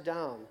upside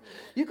down.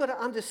 You've got to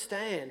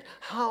understand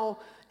how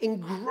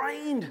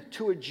ingrained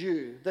to a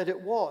Jew that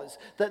it was,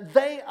 that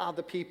they are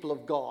the people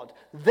of God,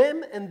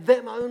 them and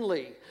them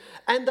only,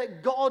 and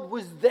that God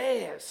was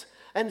theirs.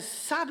 And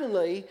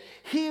suddenly,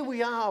 here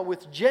we are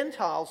with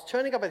Gentiles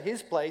turning up at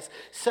his place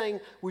saying,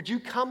 would you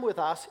come with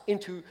us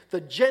into the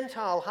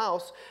Gentile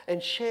house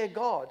and share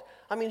God?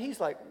 I mean,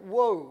 he's like,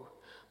 whoa.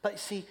 But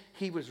see,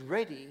 he was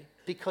ready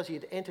because he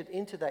had entered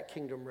into that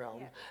kingdom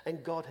realm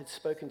and God had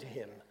spoken to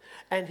him.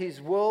 And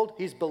his world,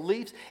 his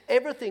beliefs,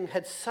 everything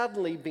had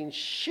suddenly been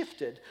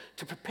shifted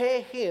to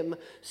prepare him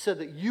so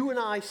that you and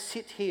I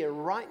sit here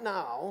right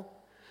now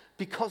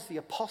because the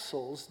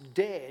apostles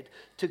dared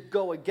to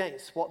go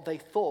against what they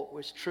thought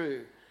was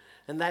true.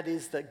 And that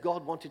is that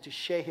God wanted to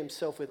share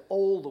himself with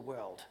all the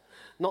world,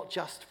 not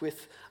just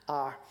with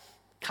our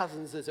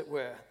cousins, as it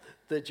were,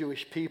 the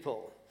Jewish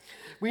people.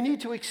 We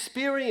need to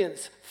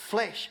experience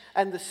flesh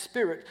and the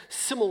spirit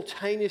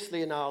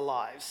simultaneously in our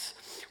lives.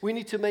 We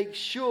need to make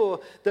sure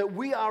that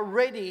we are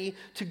ready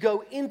to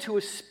go into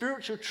a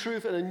spiritual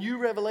truth and a new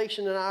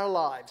revelation in our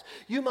lives.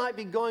 You might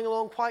be going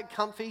along quite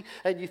comfy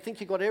and you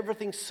think you've got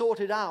everything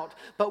sorted out.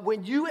 But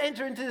when you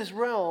enter into this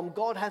realm,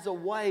 God has a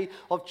way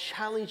of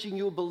challenging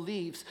your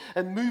beliefs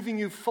and moving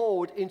you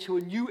forward into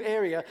a new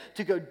area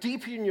to go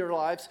deeper in your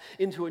lives,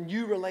 into a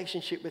new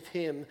relationship with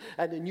him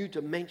and a new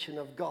dimension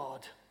of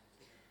God.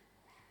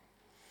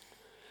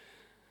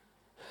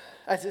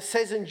 As it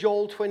says in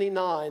Joel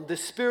 29, the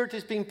Spirit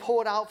is being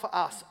poured out for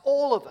us,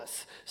 all of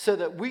us, so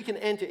that we can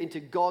enter into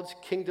God's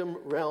kingdom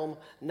realm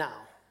now.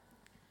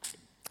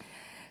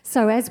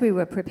 So as we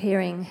were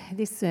preparing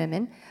this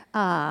sermon,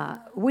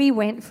 we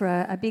went for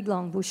a big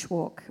long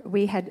bushwalk.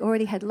 We had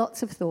already had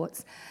lots of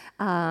thoughts.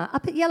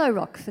 Up at Yellow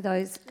Rock, for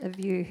those of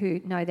you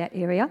who know that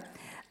area,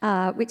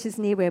 which is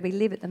near where we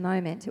live at the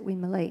moment at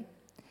Winmalee.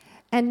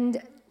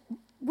 And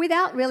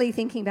without really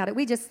thinking about it,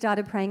 we just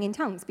started praying in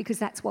tongues because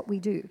that's what we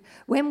do.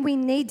 When we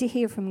need to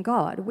hear from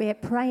God, we're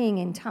praying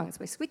in tongues.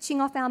 We're switching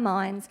off our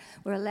minds.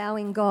 We're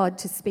allowing God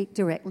to speak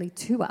directly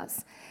to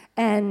us.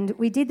 And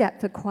we did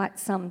that for quite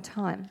some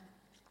time.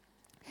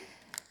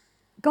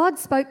 God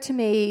spoke to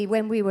me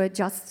when we were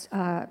just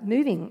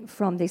moving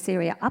from this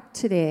area up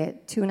to there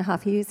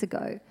 2.5 years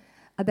ago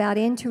about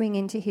entering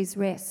into his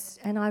rest.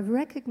 And I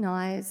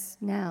recognise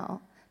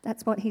now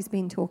that's what he's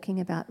been talking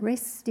about,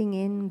 resting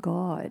in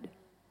God.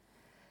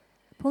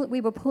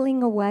 We were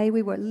pulling away,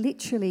 we were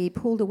literally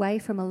pulled away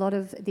from a lot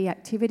of the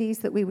activities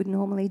that we would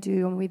normally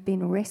do, and we've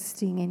been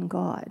resting in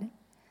God.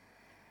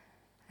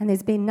 And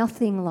there's been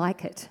nothing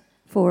like it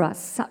for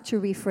us, such a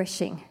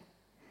refreshing.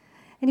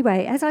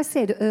 Anyway, as I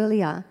said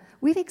earlier,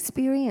 we've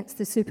experienced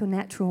the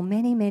supernatural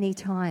many, many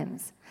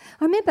times.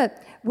 I remember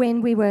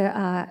when we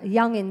were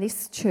young in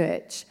this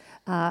church,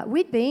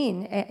 we'd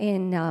been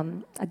in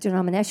a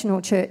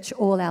denominational church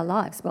all our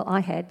lives. Well,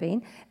 I had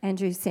been,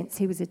 Andrew since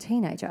he was a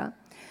teenager.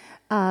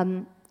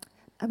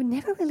 I've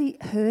never really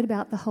heard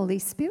about the Holy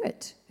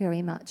Spirit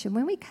very much. And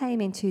when we came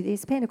into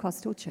this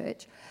Pentecostal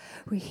church,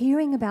 we're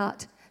hearing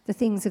about the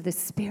things of the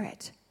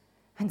Spirit.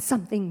 And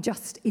something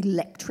just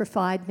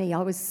electrified me.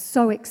 I was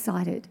so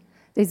excited.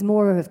 There's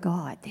more of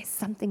God. There's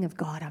something of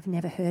God I've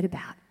never heard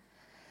about.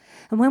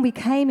 And when we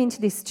came into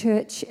this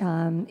church,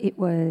 it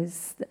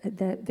was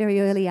the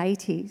very early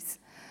 80s,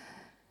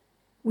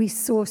 we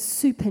saw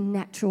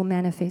supernatural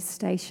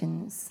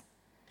manifestations,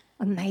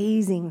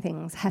 amazing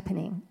things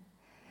happening.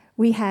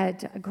 We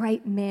had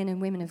great men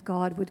and women of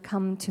God would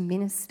come to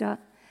minister,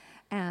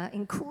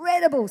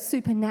 incredible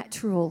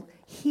supernatural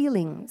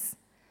healings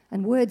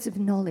and words of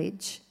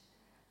knowledge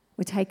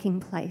were taking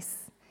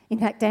place. In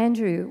fact,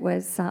 Andrew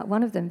was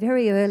one of them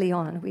very early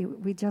on.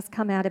 We just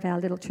come out of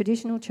our little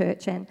traditional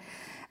church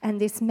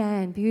and this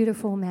man,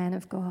 beautiful man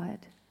of God,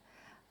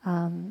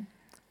 had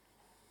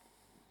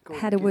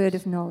a word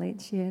of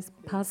knowledge. Yes,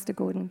 Pastor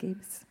Gordon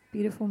Gibbs,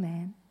 beautiful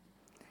man.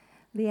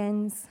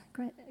 Leanne's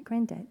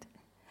granddad.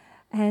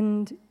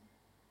 And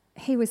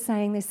he was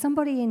saying, there's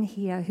somebody in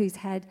here who's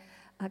had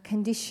a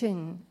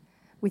condition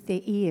with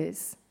their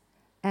ears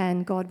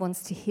and God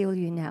wants to heal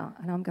you now.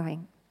 And I'm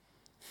going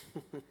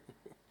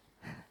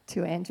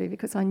to Andrew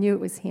because I knew it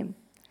was him.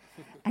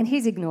 And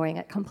he's ignoring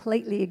it,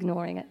 completely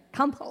ignoring it.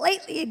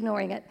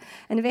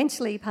 And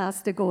eventually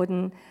Pastor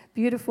Gordon,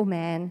 beautiful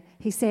man,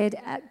 he said,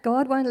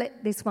 God won't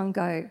let this one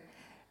go.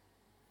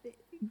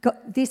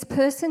 This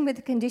person with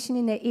a condition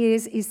in their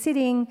ears is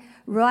sitting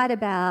right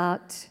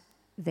about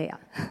there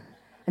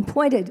and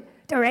pointed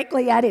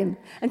directly at him.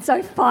 And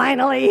so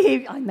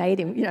finally I made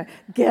him,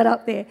 get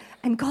up there.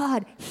 And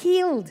God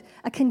healed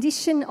a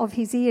condition of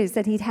his ears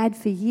that he'd had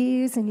for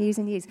years and years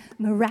and years,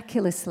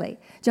 miraculously,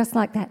 just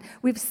like that.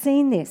 We've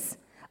seen this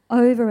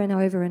over and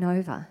over and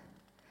over.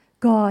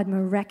 God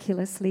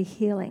miraculously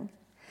healing.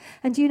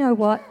 And do you know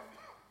what?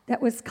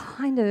 That was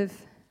kind of,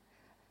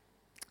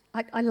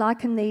 I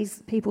liken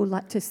these people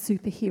like to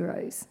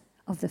superheroes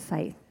of the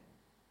faith.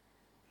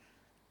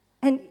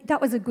 And that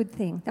was a good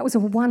thing. That was a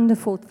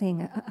wonderful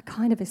thing, a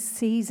kind of a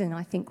season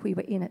I think we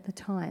were in at the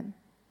time.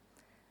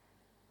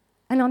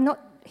 And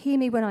hear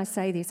me when I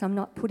say this, I'm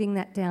not putting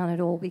that down at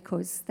all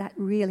because that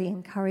really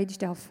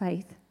encouraged our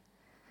faith.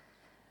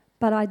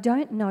 But I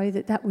don't know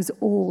that that was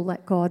all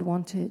that God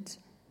wanted.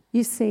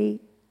 You see,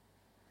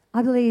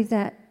 I believe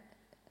that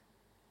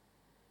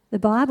the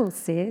Bible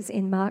says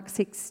in Mark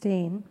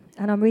 16,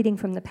 and I'm reading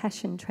from the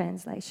Passion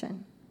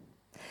Translation,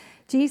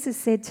 Jesus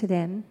said to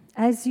them,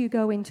 as you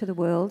go into the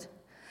world,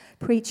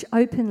 preach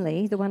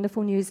openly the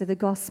wonderful news of the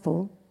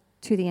gospel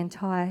to the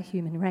entire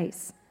human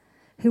race.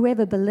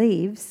 Whoever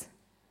believes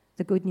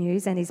the good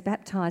news, and is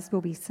baptized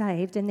will be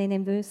saved. And then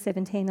in verse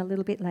 17, a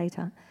little bit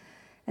later,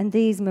 and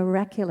these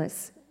miracle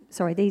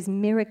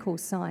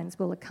signs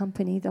will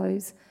accompany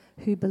those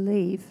who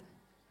believe.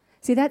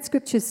 See, that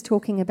scripture's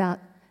talking about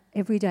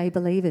everyday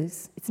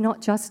believers. It's not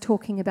just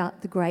talking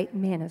about the great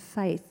men of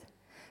faith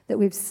that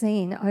we've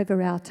seen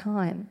over our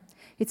time.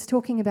 It's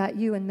talking about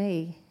you and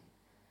me,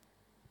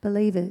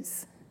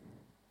 believers.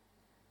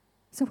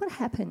 So what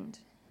happened?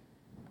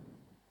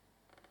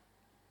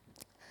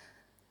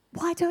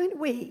 Why don't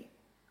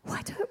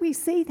we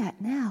see that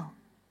now?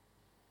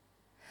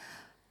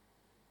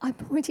 I'm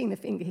pointing the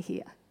finger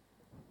here.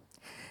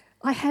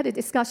 I had a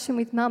discussion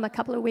with Mum a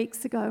couple of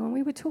weeks ago and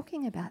we were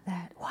talking about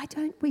that. Why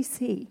don't we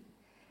see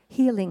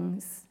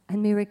healings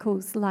and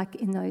miracles like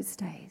in those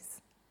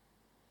days?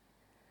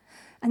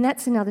 And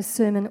that's another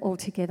sermon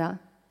altogether.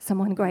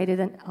 Someone greater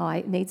than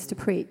I needs to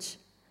preach.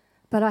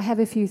 But I have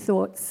a few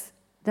thoughts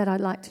that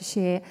I'd like to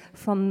share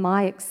from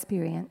my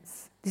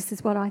experience. This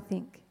is what I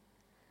think.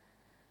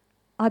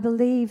 I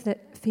believe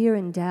that fear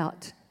and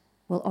doubt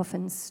will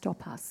often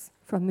stop us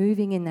from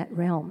moving in that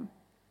realm.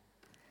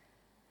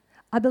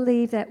 I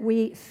believe that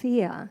we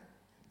fear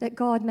that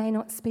God may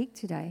not speak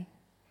today.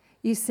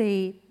 You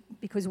see,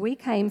 because we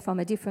came from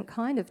a different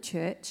kind of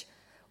church,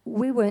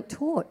 we weren't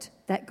taught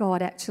that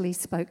God actually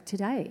spoke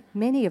today.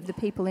 Many of the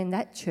people in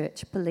that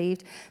church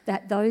believed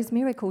that those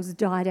miracles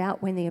died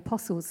out when the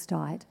apostles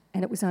died,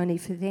 and it was only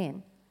for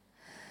then.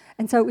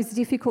 And so it was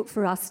difficult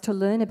for us to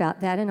learn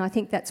about that, and I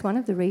think that's one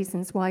of the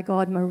reasons why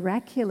God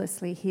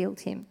miraculously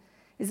healed him,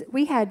 is that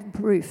we had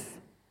proof.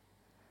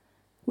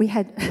 We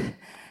had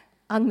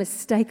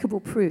unmistakable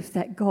proof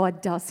that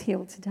God does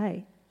heal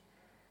today.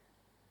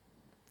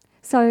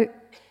 So,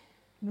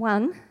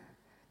 one,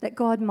 that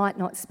God might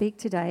not speak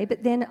today,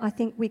 but then I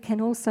think we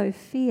can also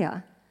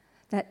fear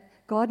that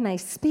God may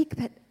speak,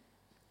 but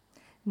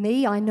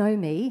me, I know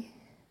me,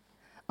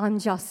 I'm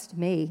just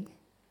me.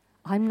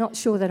 I'm not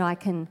sure that I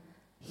can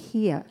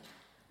hear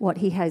what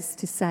he has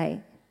to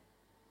say.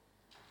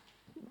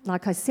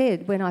 Like I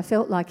said, when I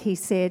felt like he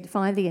said,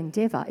 find the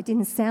endeavour, it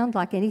didn't sound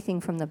like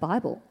anything from the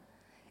Bible.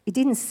 It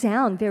didn't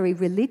sound very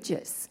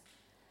religious.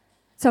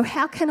 So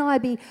how can I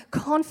be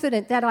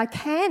confident that I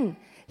can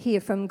hear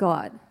from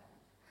God?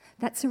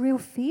 That's a real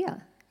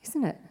fear,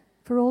 isn't it,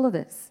 for all of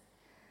us?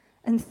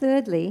 And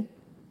thirdly,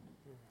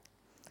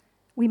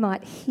 we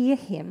might hear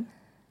him,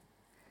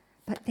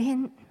 but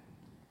then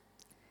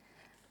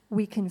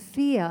we can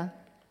fear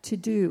to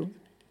do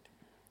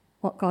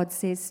what God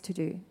says to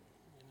do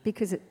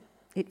because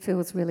it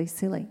feels really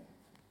silly.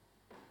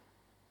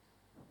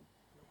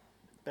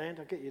 Band,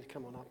 I'll get you to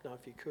come on up now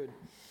if you could.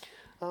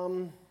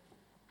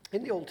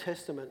 In the Old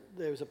Testament,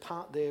 there was a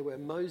part there where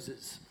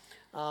Moses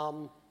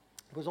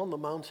was on the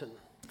mountain.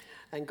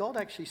 And God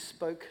actually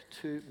spoke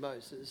to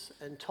Moses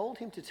and told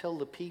him to tell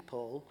the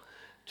people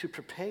to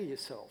prepare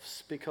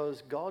yourselves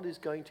because God is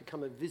going to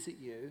come and visit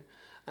you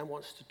and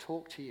wants to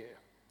talk to you.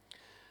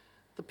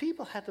 The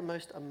people had the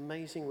most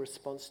amazing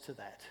response to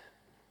that.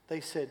 They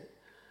said,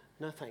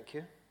 no, thank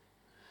you.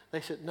 They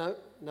said, no,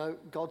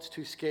 God's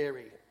too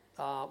scary.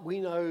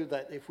 We know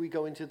that if we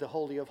go into the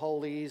Holy of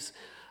Holies,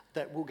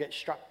 that we'll get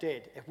struck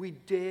dead. If we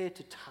dare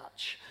to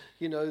touch,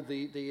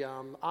 the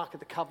Ark of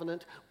the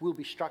Covenant, we'll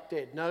be struck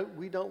dead. No,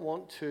 we don't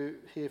want to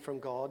hear from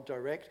God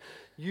direct.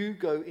 You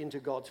go into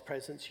God's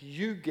presence.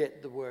 You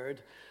get the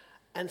word.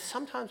 And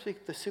sometimes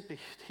the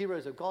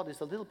superheroes of God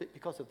is a little bit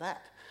because of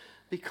that.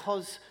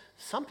 Because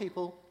some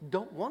people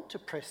don't want to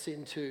press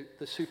into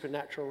the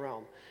supernatural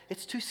realm.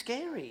 It's too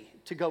scary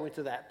to go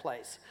into that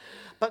place.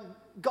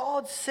 But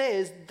God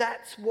says,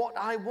 that's what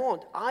I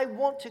want. I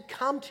want to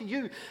come to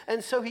you.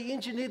 And so he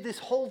engineered this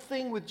whole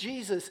thing with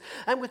Jesus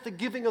and with the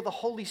giving of the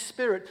Holy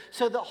Spirit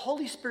so the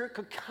Holy Spirit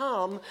could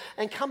come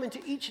into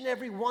each and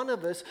every one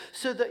of us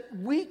so that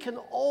we can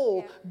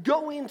all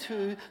go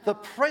into the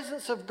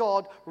presence of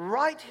God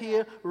right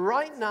here,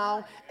 right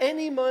now,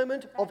 any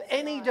moment of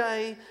any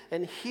day,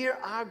 and hear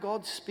our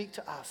God speak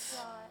to us.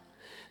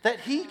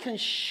 That he can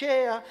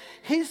share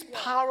his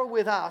power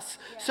with us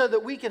so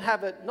that we can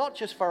have it not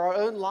just for our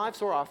own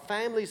lives or our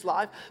family's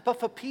life, but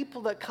for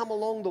people that come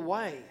along the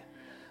way.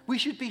 We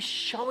should be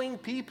showing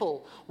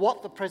people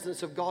what the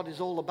presence of God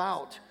is all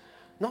about.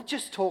 Not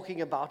just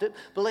talking about it,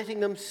 but letting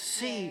them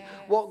see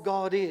what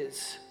God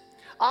is.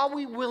 Are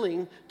we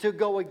willing to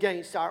go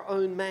against our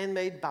own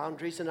man-made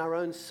boundaries and our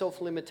own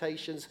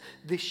self-limitations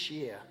this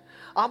year?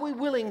 Are we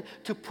willing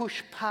to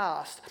push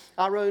past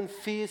our own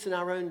fears and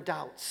our own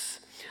doubts?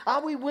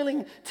 Are we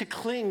willing to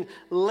cling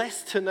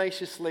less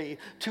tenaciously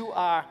to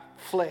our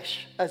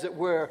flesh, as it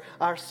were,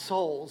 our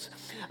souls,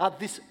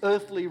 this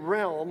earthly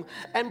realm,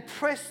 and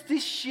press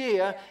this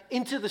year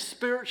into the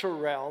spiritual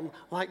realm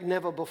like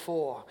never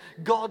before?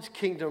 God's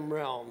kingdom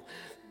realm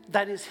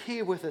that is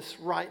here with us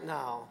right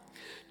now.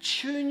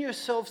 Tune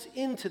yourselves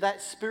into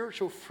that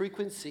spiritual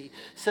frequency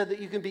so that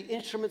you can be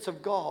instruments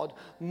of God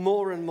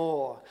more and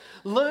more.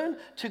 Learn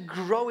to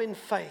grow in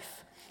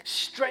faith.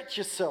 Stretch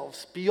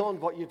yourselves beyond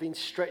what you've been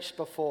stretched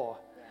before.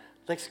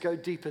 Let's go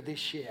deeper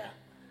this year.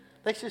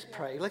 Let's just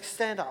pray. Let's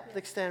stand up.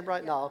 Let's stand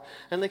right now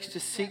and let's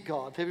just seek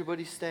God.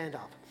 Everybody stand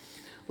up.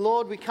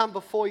 Lord, we come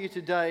before you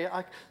today.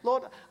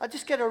 Lord, I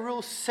just get a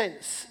real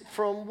sense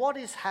from what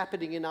is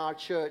happening in our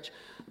church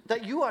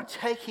that you are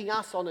taking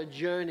us on a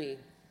journey.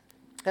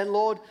 And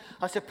Lord,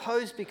 I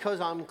suppose because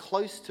I'm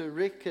close to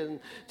Rick and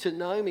to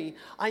Naomi,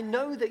 I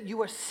know that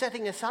you are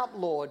setting us up,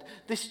 Lord,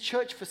 this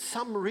church for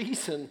some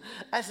reason,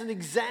 as an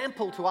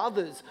example to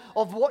others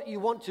of what you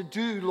want to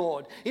do,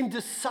 Lord, in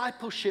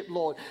discipleship,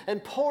 Lord,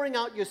 and pouring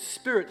out your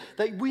Spirit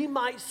that we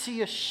might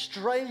see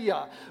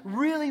Australia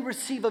really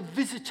receive a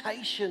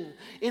visitation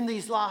in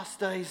these last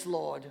days,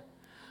 Lord.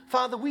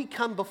 Father, we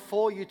come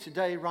before you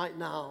today right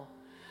now,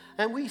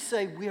 and we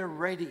say we're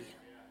ready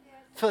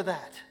for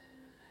that.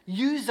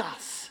 Use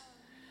us.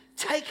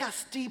 Take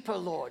us deeper,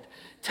 Lord.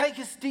 Take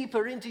us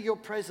deeper into your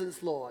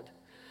presence, Lord.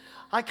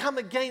 I come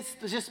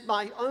against just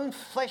my own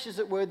flesh, as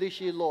it were,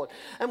 this year, Lord.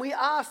 And we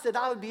ask that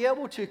I would be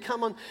able to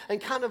come on and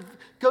kind of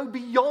go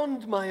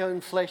beyond my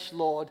own flesh,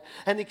 Lord,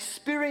 and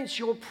experience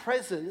your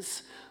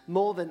presence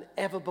more than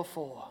ever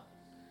before.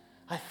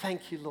 I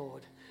thank you,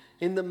 Lord.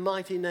 In the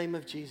mighty name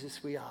of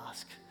Jesus, we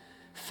ask.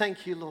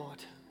 Thank you,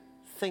 Lord.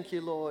 Thank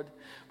you, Lord.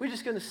 We're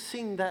just going to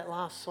sing that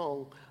last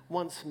song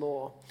once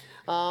more.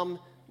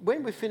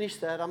 When we finish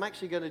that, I'm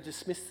actually going to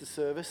dismiss the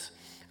service.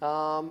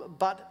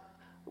 But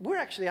we're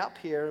actually up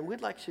here and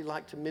we'd actually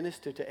like to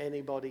minister to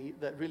anybody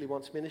that really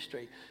wants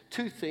ministry.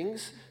 Two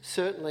things,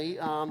 certainly,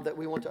 that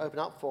we want to open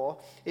up for.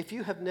 If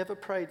you have never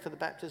prayed for the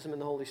baptism in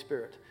the Holy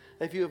Spirit,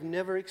 if you have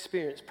never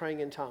experienced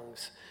praying in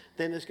tongues,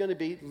 then there's going to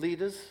be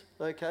leaders,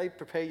 okay?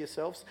 Prepare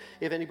yourselves.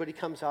 If anybody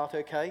comes out,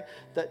 okay,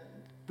 that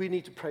we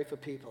need to pray for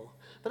people.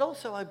 But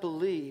also I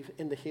believe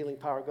in the healing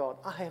power of God.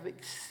 I have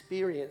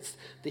experienced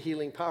the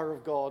healing power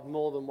of God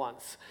more than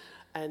once.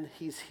 And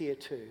he's here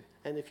too.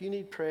 And if you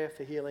need prayer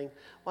for healing,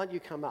 why don't you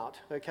come out,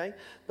 okay?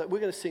 But we're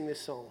going to sing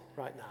this song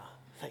right now.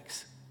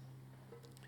 Thanks.